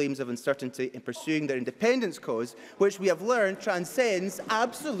stoked the flames of uncertainty in pursuing their independence cause, which we have learned transcends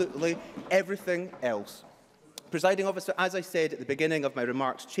absolutely everything else. Presiding Officer, as I said at the beginning of my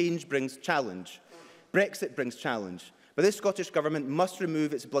remarks, change brings challenge. Brexit brings challenge. But this Scottish Government must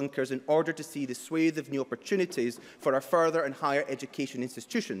remove its blinkers in order to see the swathe of new opportunities for our further and higher education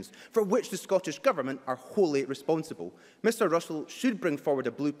institutions, for which the Scottish Government are wholly responsible. Mr Russell should bring forward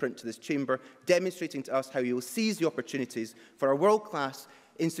a blueprint to this chamber, demonstrating to us how he will seize the opportunities for our world-class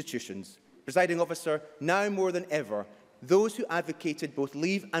institutions. Presiding Officer, now more than ever, those who advocated both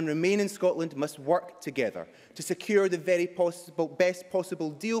leave and remain in Scotland must work together to secure the best possible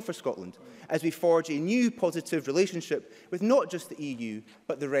deal for Scotland as we forge a new positive relationship with not just the EU,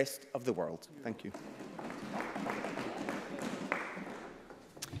 but the rest of the world. Thank you.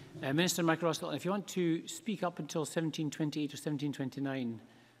 Minister Macross, if you want to speak up until 1728 or 1729,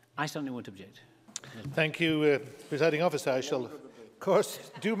 I certainly won't object. Thank you, Presiding Officer. I shall, of course,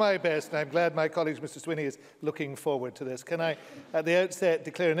 do my best, and I'm glad my colleague, Mr Swinney, is looking forward to this. Can I, at the outset,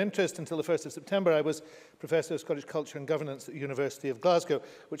 declare an interest until the 1st of September? I was Professor of Scottish Culture and Governance at the University of Glasgow,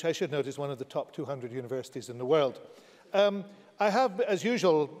 which I should note is one of the top 200 universities in the world. I have, as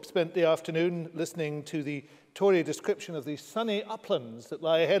usual, spent the afternoon listening to the Tory description of the sunny uplands that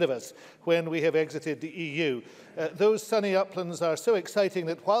lie ahead of us when we have exited the EU. Those sunny uplands are so exciting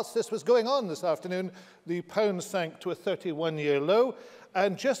that whilst this was going on this afternoon, the pound sank to a 31-year low,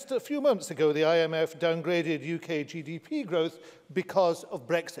 and just a few months ago the IMF downgraded UK GDP growth because of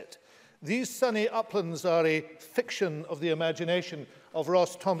Brexit. These sunny uplands are a fiction of the imagination of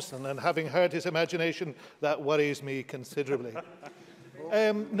Ross Thompson, and having heard his imagination, that worries me considerably.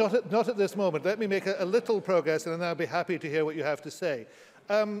 Not at this moment. Let me make a little progress, and then I'll be happy to hear what you have to say.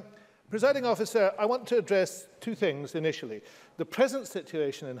 Presiding Officer, I want to address two things initially. The present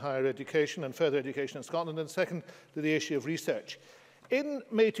situation in higher education and further education in Scotland, and second, to the issue of research. In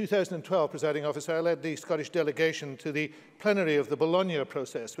May 2012, Presiding Officer, I led the Scottish delegation to the plenary of the Bologna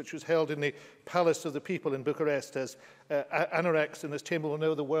process, which was held in the Palace of the People in Bucharest, as Anorex in this chamber will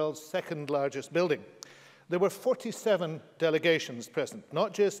know, the world's second largest building. There were 47 delegations present,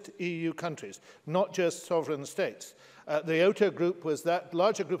 not just EU countries, not just sovereign states. The outer group was that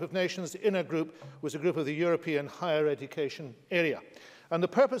larger group of nations. The inner group was a group of the European higher education area. And the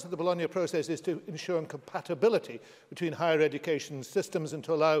purpose of the Bologna process is to ensure compatibility between higher education systems and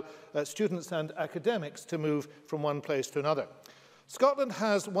to allow students and academics to move from one place to another. Scotland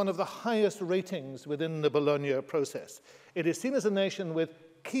has one of the highest ratings within the Bologna process. It is seen as a nation with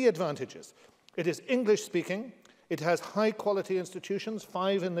key advantages. It is English-speaking. It has high-quality institutions,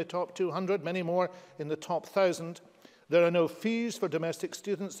 5 in the top 200, many more in the top 1,000. There are no fees for domestic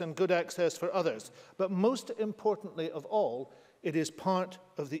students and good access for others. But most importantly of all, it is part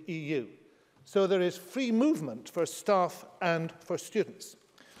of the EU. So there is free movement for staff and for students.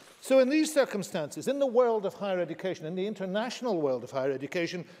 So in these circumstances, in the world of higher education, in the international world of higher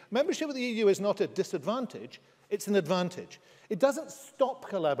education, membership of the EU is not a disadvantage, it's an advantage. It doesn't stop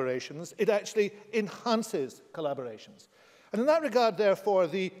collaborations, it actually enhances collaborations. And in that regard, therefore,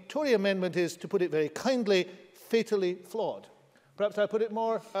 the Tory amendment is, to put it very kindly, fatally flawed. Perhaps I put it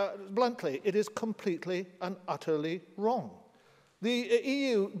more bluntly, it is completely and utterly wrong. The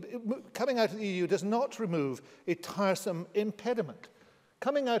EU, coming out of the EU, does not remove a tiresome impediment.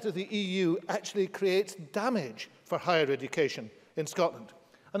 Coming out of the EU actually creates damage for higher education in Scotland.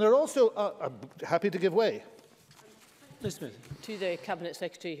 And they're also happy to give way. To the Cabinet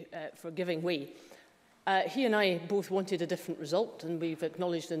Secretary for giving way. He and I both wanted a different result, and we've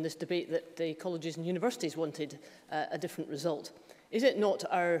acknowledged in this debate that the colleges and universities wanted a different result. Is it not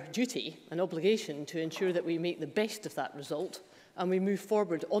our duty and obligation to ensure that we make the best of that result and we move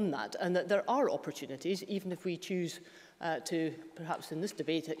forward on that, and that there are opportunities, even if we choose to, perhaps in this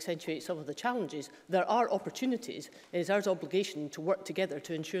debate, accentuate some of the challenges, there are opportunities. It is our obligation to work together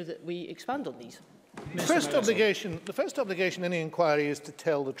to ensure that we expand on these. The first obligation in the inquiry is to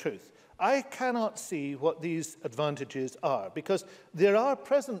tell the truth. I cannot see what these advantages are, because there is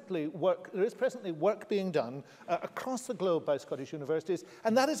presently work being done across the globe by Scottish universities,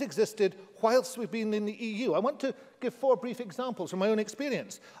 and that has existed whilst we've been in the EU. I want to give 4 brief examples from my own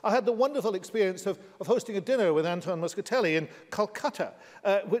experience. I had the wonderful experience of hosting a dinner with Anton Muscatelli in Calcutta,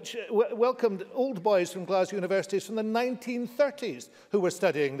 which welcomed old boys from Glasgow universities from the 1930s who were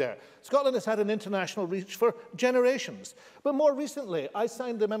studying there. Scotland has had an international reach for generations. But more recently, I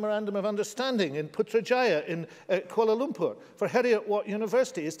signed the Memorandum of Understanding in Putrajaya in Kuala Lumpur for Heriot-Watt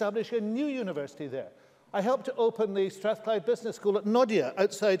University, establishing a new university there. I helped to open the Strathclyde Business School at Nodia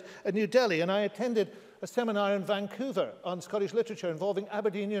outside New Delhi, and I attended a seminar in Vancouver on Scottish literature involving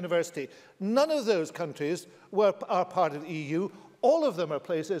Aberdeen University. None of those countries are part of the EU. All of them are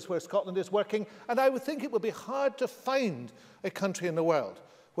places where Scotland is working, and I would think it would be hard to find a country in the world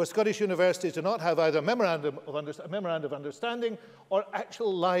where Scottish universities do not have either a memorandum of understanding or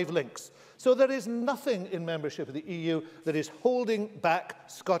actual live links. So there is nothing in membership of the EU that is holding back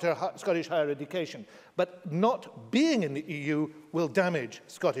Scottish higher education. But not being in the EU will damage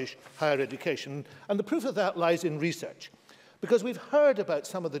Scottish higher education. And the proof of that lies in research. Because we've heard about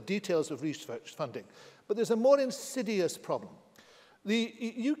some of the details of research funding, but there's a more insidious problem.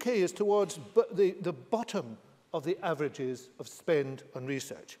 The UK is towards the bottom of the averages of spend on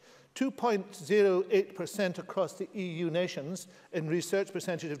research. 2.08% across the EU nations in research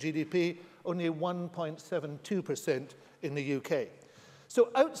percentage of GDP, only 1.72% in the UK. So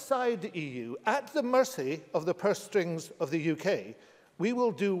outside the EU, at the mercy of the purse strings of the UK, we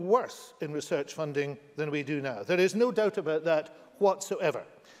will do worse in research funding than we do now. There is no doubt about that whatsoever.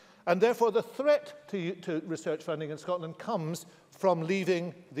 And therefore, the threat to research funding in Scotland comes from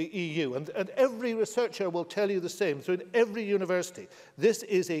leaving the EU. And every researcher will tell you the same. So in every university, this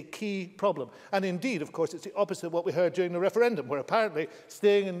is a key problem. And indeed, of course, it's the opposite of what we heard during the referendum, where apparently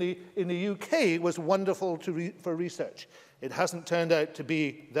staying in the UK was wonderful for research. It hasn't turned out to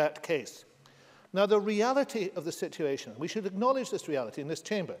be that case. Now, the reality of the situation, we should acknowledge this reality in this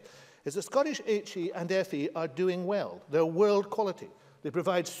chamber, is that Scottish HE and FE are doing well. They're world quality. They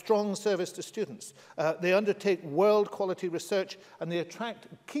provide strong service to students. They undertake world-quality research, and they attract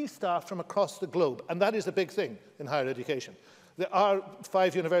key staff from across the globe. And that is a big thing in higher education. There are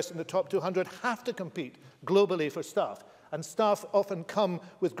 5 universities in the top 200 have to compete globally for staff. And staff often come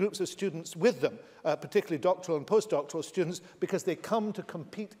with groups of students with them, particularly doctoral and postdoctoral students, because they come to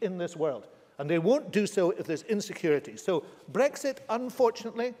compete in this world. And they won't do so if there's insecurity. So Brexit,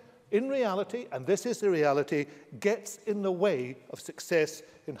 unfortunately, in reality, and this is the reality, gets in the way of success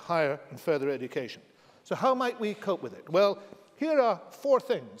in higher and further education. So how might we cope with it? Well, here are 4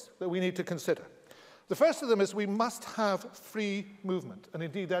 things that we need to consider. The first of them is we must have free movement, and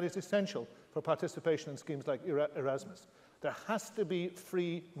indeed that is essential for participation in schemes like Erasmus. There has to be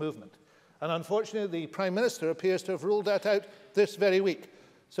free movement. And unfortunately, the Prime Minister appears to have ruled that out this very week.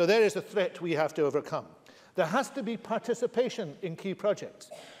 So there is a threat we have to overcome. There has to be participation in key projects.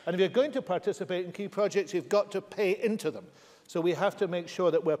 And if you're going to participate in key projects, you've got to pay into them. So we have to make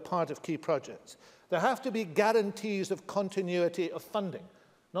sure that we're part of key projects. There have to be guarantees of continuity of funding.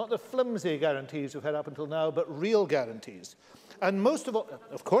 Not the flimsy guarantees we've had up until now, but real guarantees. And most of all,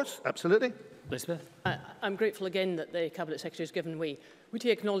 of course, absolutely. Elizabeth? I'm grateful again that the Cabinet Secretary has given way. Would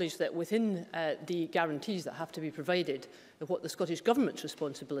he acknowledge that within the guarantees that have to be provided, what the Scottish Government's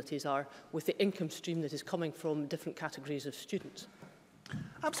responsibilities are with the income stream that is coming from different categories of students?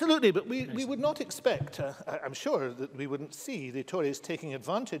 Absolutely, but we would not expect, I'm sure that we wouldn't see the Tories taking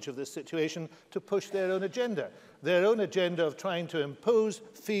advantage of this situation to push their own agenda of trying to impose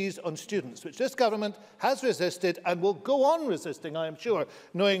fees on students, which this government has resisted and will go on resisting, I am sure,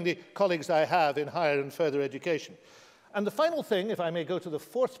 knowing the colleagues I have in higher and further education. And the final thing, if I may go to the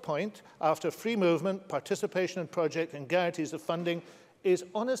 4th point, after free movement, participation in project and guarantees of funding, is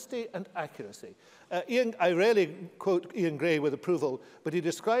honesty and accuracy. I rarely quote Ian Gray with approval, but he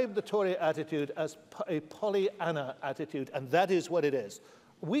described the Tory attitude as a Pollyanna attitude, and that is what it is.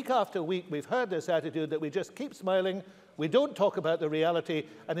 Week after week, we've heard this attitude that we just keep smiling, we don't talk about the reality,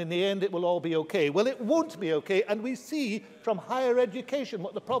 and in the end, it will all be okay. Well, it won't be okay, and we see from higher education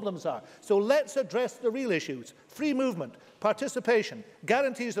what the problems are. So let's address the real issues: free movement, participation,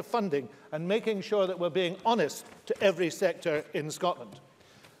 guarantees of funding, and making sure that we're being honest to every sector in Scotland.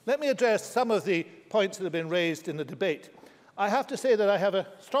 Let me address some of the points that have been raised in the debate. I have to say that I have a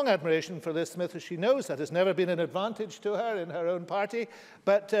strong admiration for Liz Smith, as she knows. That has never been an advantage to her in her own party.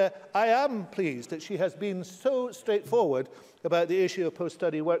 But I am pleased that she has been so straightforward about the issue of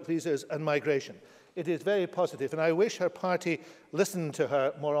post-study work visas and migration. It is very positive, and I wish her party listened to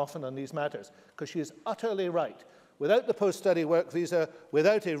her more often on these matters, because she is utterly right. Without the post-study work visa,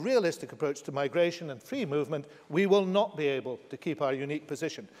 without a realistic approach to migration and free movement, we will not be able to keep our unique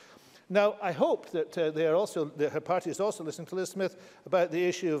position. Now, I hope that her party is also listening to Liz Smith about the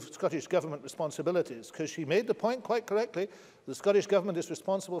issue of Scottish Government responsibilities, because she made the point quite correctly. The Scottish Government is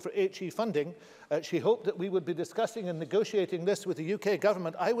responsible for HE funding. She hoped that we would be discussing and negotiating this with the UK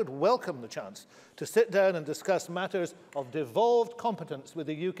Government. I would welcome the chance to sit down and discuss matters of devolved competence with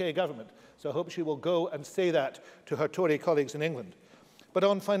the UK Government. So I hope she will go and say that to her Tory colleagues in England. But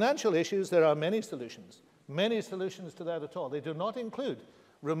on financial issues, there are many solutions to that at all. They do not include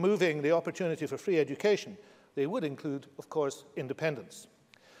removing the opportunity for free education. They would include, of course, independence.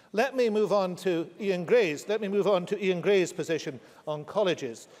 Let me move on to Ian Gray's position on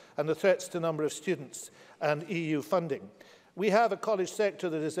colleges and the threats to the number of students and EU funding. We have a college sector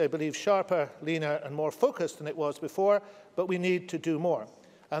that is, I believe, sharper, leaner and more focused than it was before, but we need to do more.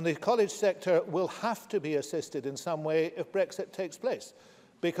 And the college sector will have to be assisted in some way if Brexit takes place,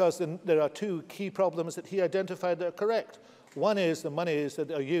 because there are two key problems that he identified that are correct. One is the monies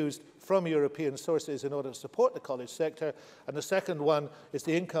that are used from European sources in order to support the college sector, and the second one is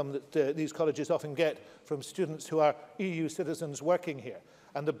the income that these colleges often get from students who are EU citizens working here.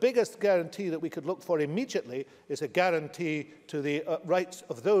 And the biggest guarantee that we could look for immediately is a guarantee to the rights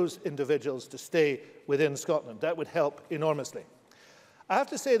of those individuals to stay within Scotland. That would help enormously. I have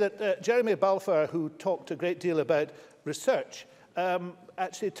to say that Jeremy Balfour, who talked a great deal about research,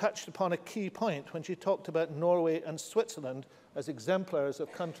 actually touched upon a key point when she talked about Norway and Switzerland as exemplars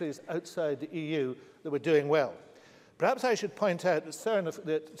of countries outside the EU that were doing well. Perhaps I should point out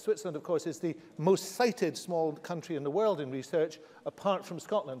that Switzerland, of course, is the most cited small country in the world in research, apart from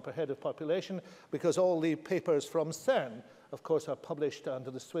Scotland per head of population, because all the papers from CERN, of course, are published under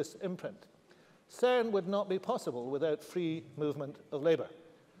the Swiss imprint. CERN would not be possible without free movement of labour.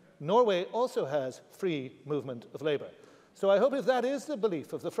 Norway also has free movement of labour. So I hope if that is the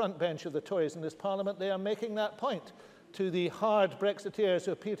belief of the front bench of the Tories in this Parliament, they are making that point to the hard Brexiteers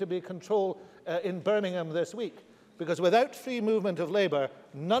who appear to be in control in Birmingham this week. Because without free movement of labour,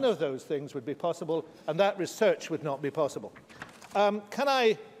 none of those things would be possible, and that research would not be possible. Can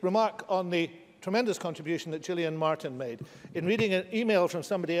I remark on the tremendous contribution that Gillian Martin made in reading an email from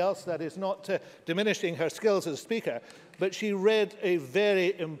somebody else that is not diminishing her skills as a speaker, but she read a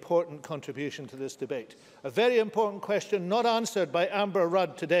very important contribution to this debate. A very important question not answered by Amber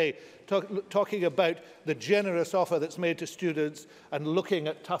Rudd today, talking about the generous offer that's made to students and looking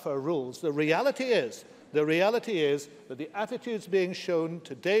at tougher rules. The reality is that the attitudes being shown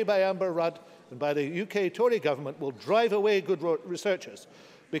today by Amber Rudd and by the UK Tory government will drive away good researchers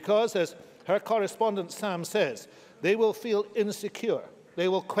because, as her correspondent Sam says, they will feel insecure, they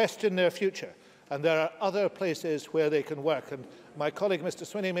will question their future, and there are other places where they can work. And my colleague Mr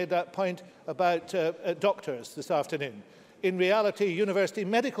Swinney made that point about doctors this afternoon. In reality, university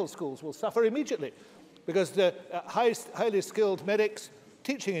medical schools will suffer immediately because the highly skilled medics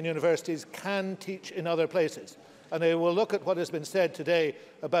teaching in universities can teach in other places. And they will look at what has been said today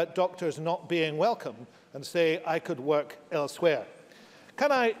about doctors not being welcome and say, I could work elsewhere.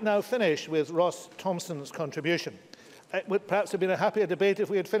 Can I now finish with Ross Thompson's contribution? It would perhaps have been a happier debate if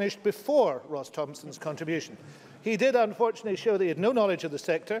we had finished before Ross Thompson's contribution. He did unfortunately show that he had no knowledge of the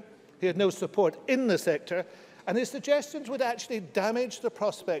sector, he had no support in the sector, and his suggestions would actually damage the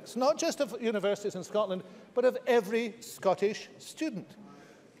prospects, not just of universities in Scotland, but of every Scottish student.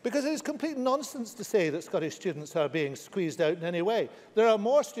 Because it is complete nonsense to say that Scottish students are being squeezed out in any way. There are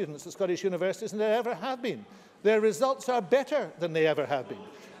more students at Scottish universities than there ever have been. Their results are better than they ever have been.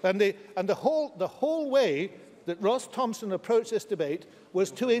 And the whole way that Ross Thompson approached this debate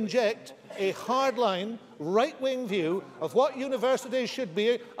was to inject a hardline, right-wing view of what universities should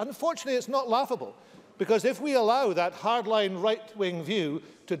be. Unfortunately, it's not laughable, because if we allow that hardline, right-wing view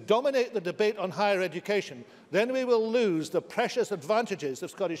to dominate the debate on higher education, then we will lose the precious advantages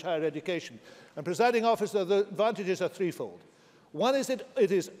of Scottish higher education. And, Presiding Officer, the advantages are threefold. One is it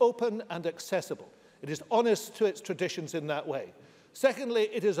is open and accessible. It is honest to its traditions in that way. Secondly,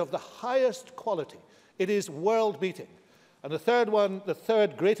 it is of the highest quality. It is world-beating. And the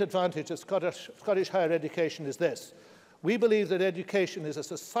third great advantage of Scottish higher education is this. We believe that education is a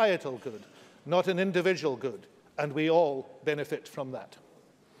societal good, not an individual good, and we all benefit from that.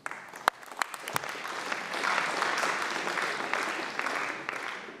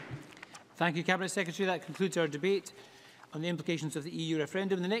 Thank you, Cabinet Secretary. That concludes our debate on the implications of the EU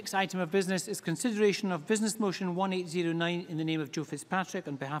referendum. The next item of business is consideration of Business Motion 1809 in the name of Joe Fitzpatrick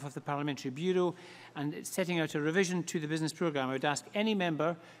on behalf of the Parliamentary Bureau, and it's setting out a revision to the business programme. I would ask any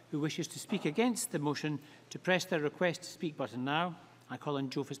member who wishes to speak against the motion to press their request to speak button now. I call on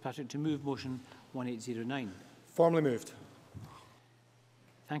Joe Fitzpatrick to move motion 1809. Formally moved.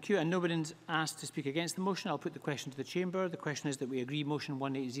 Thank you. And nobody's asked to speak against the motion. I'll put the question to the Chamber. The question is that we agree motion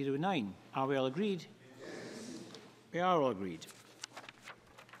 1809. Are we all agreed? We are all agreed.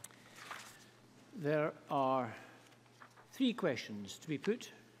 There are 3 questions to be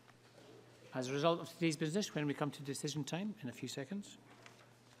put as a result of today's business when we come to decision time in a few seconds.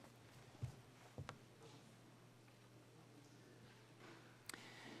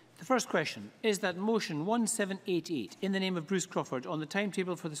 The first question is that motion 1788 in the name of Bruce Crawford on the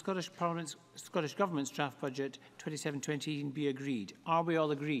timetable for the Scottish Government's draft budget 27-28 be agreed. Are we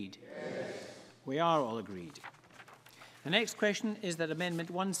all agreed? Yes. We are all agreed. The next question is that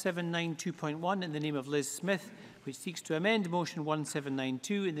Amendment 1792.1 in the name of Liz Smith, which seeks to amend Motion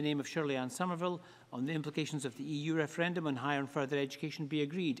 1792 in the name of Shirley Ann Somerville on the implications of the EU referendum on higher and further education be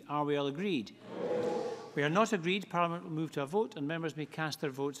agreed. Are we all agreed? Yes. We are not agreed. Parliament will move to a vote and members may cast their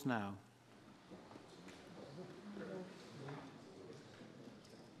votes now.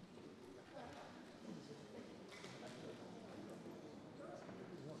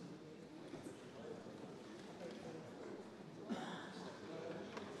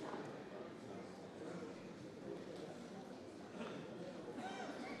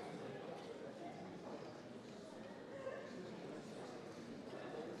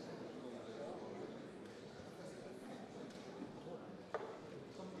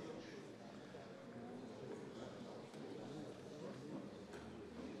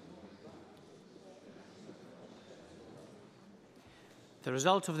 The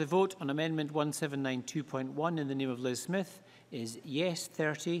result of the vote on Amendment 1792.1 in the name of Liz Smith is yes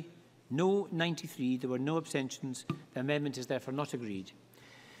 30, no 93. There were no abstentions. The amendment is therefore not agreed.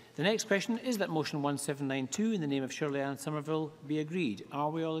 The next question is that motion 1792 in the name of Shirley Ann Somerville be agreed. Are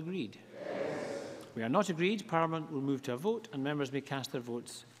we all agreed? Yes. We are not agreed. Parliament will move to a vote and members may cast their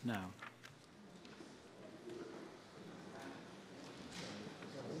votes now.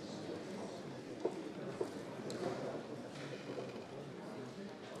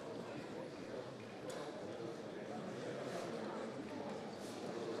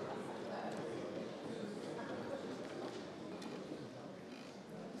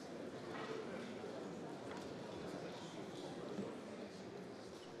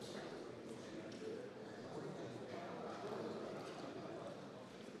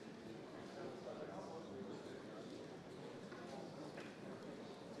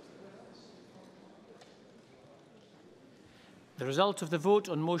 The result of the vote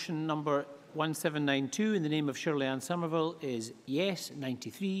on motion number 1792 in the name of Shirley Ann Somerville is yes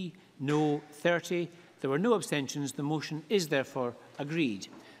 93, no 30. There were no abstentions. The motion is therefore agreed.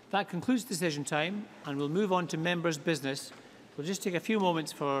 That concludes decision time and we'll move on to members' business. We'll just take a few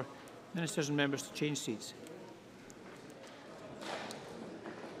moments for ministers and members to change seats.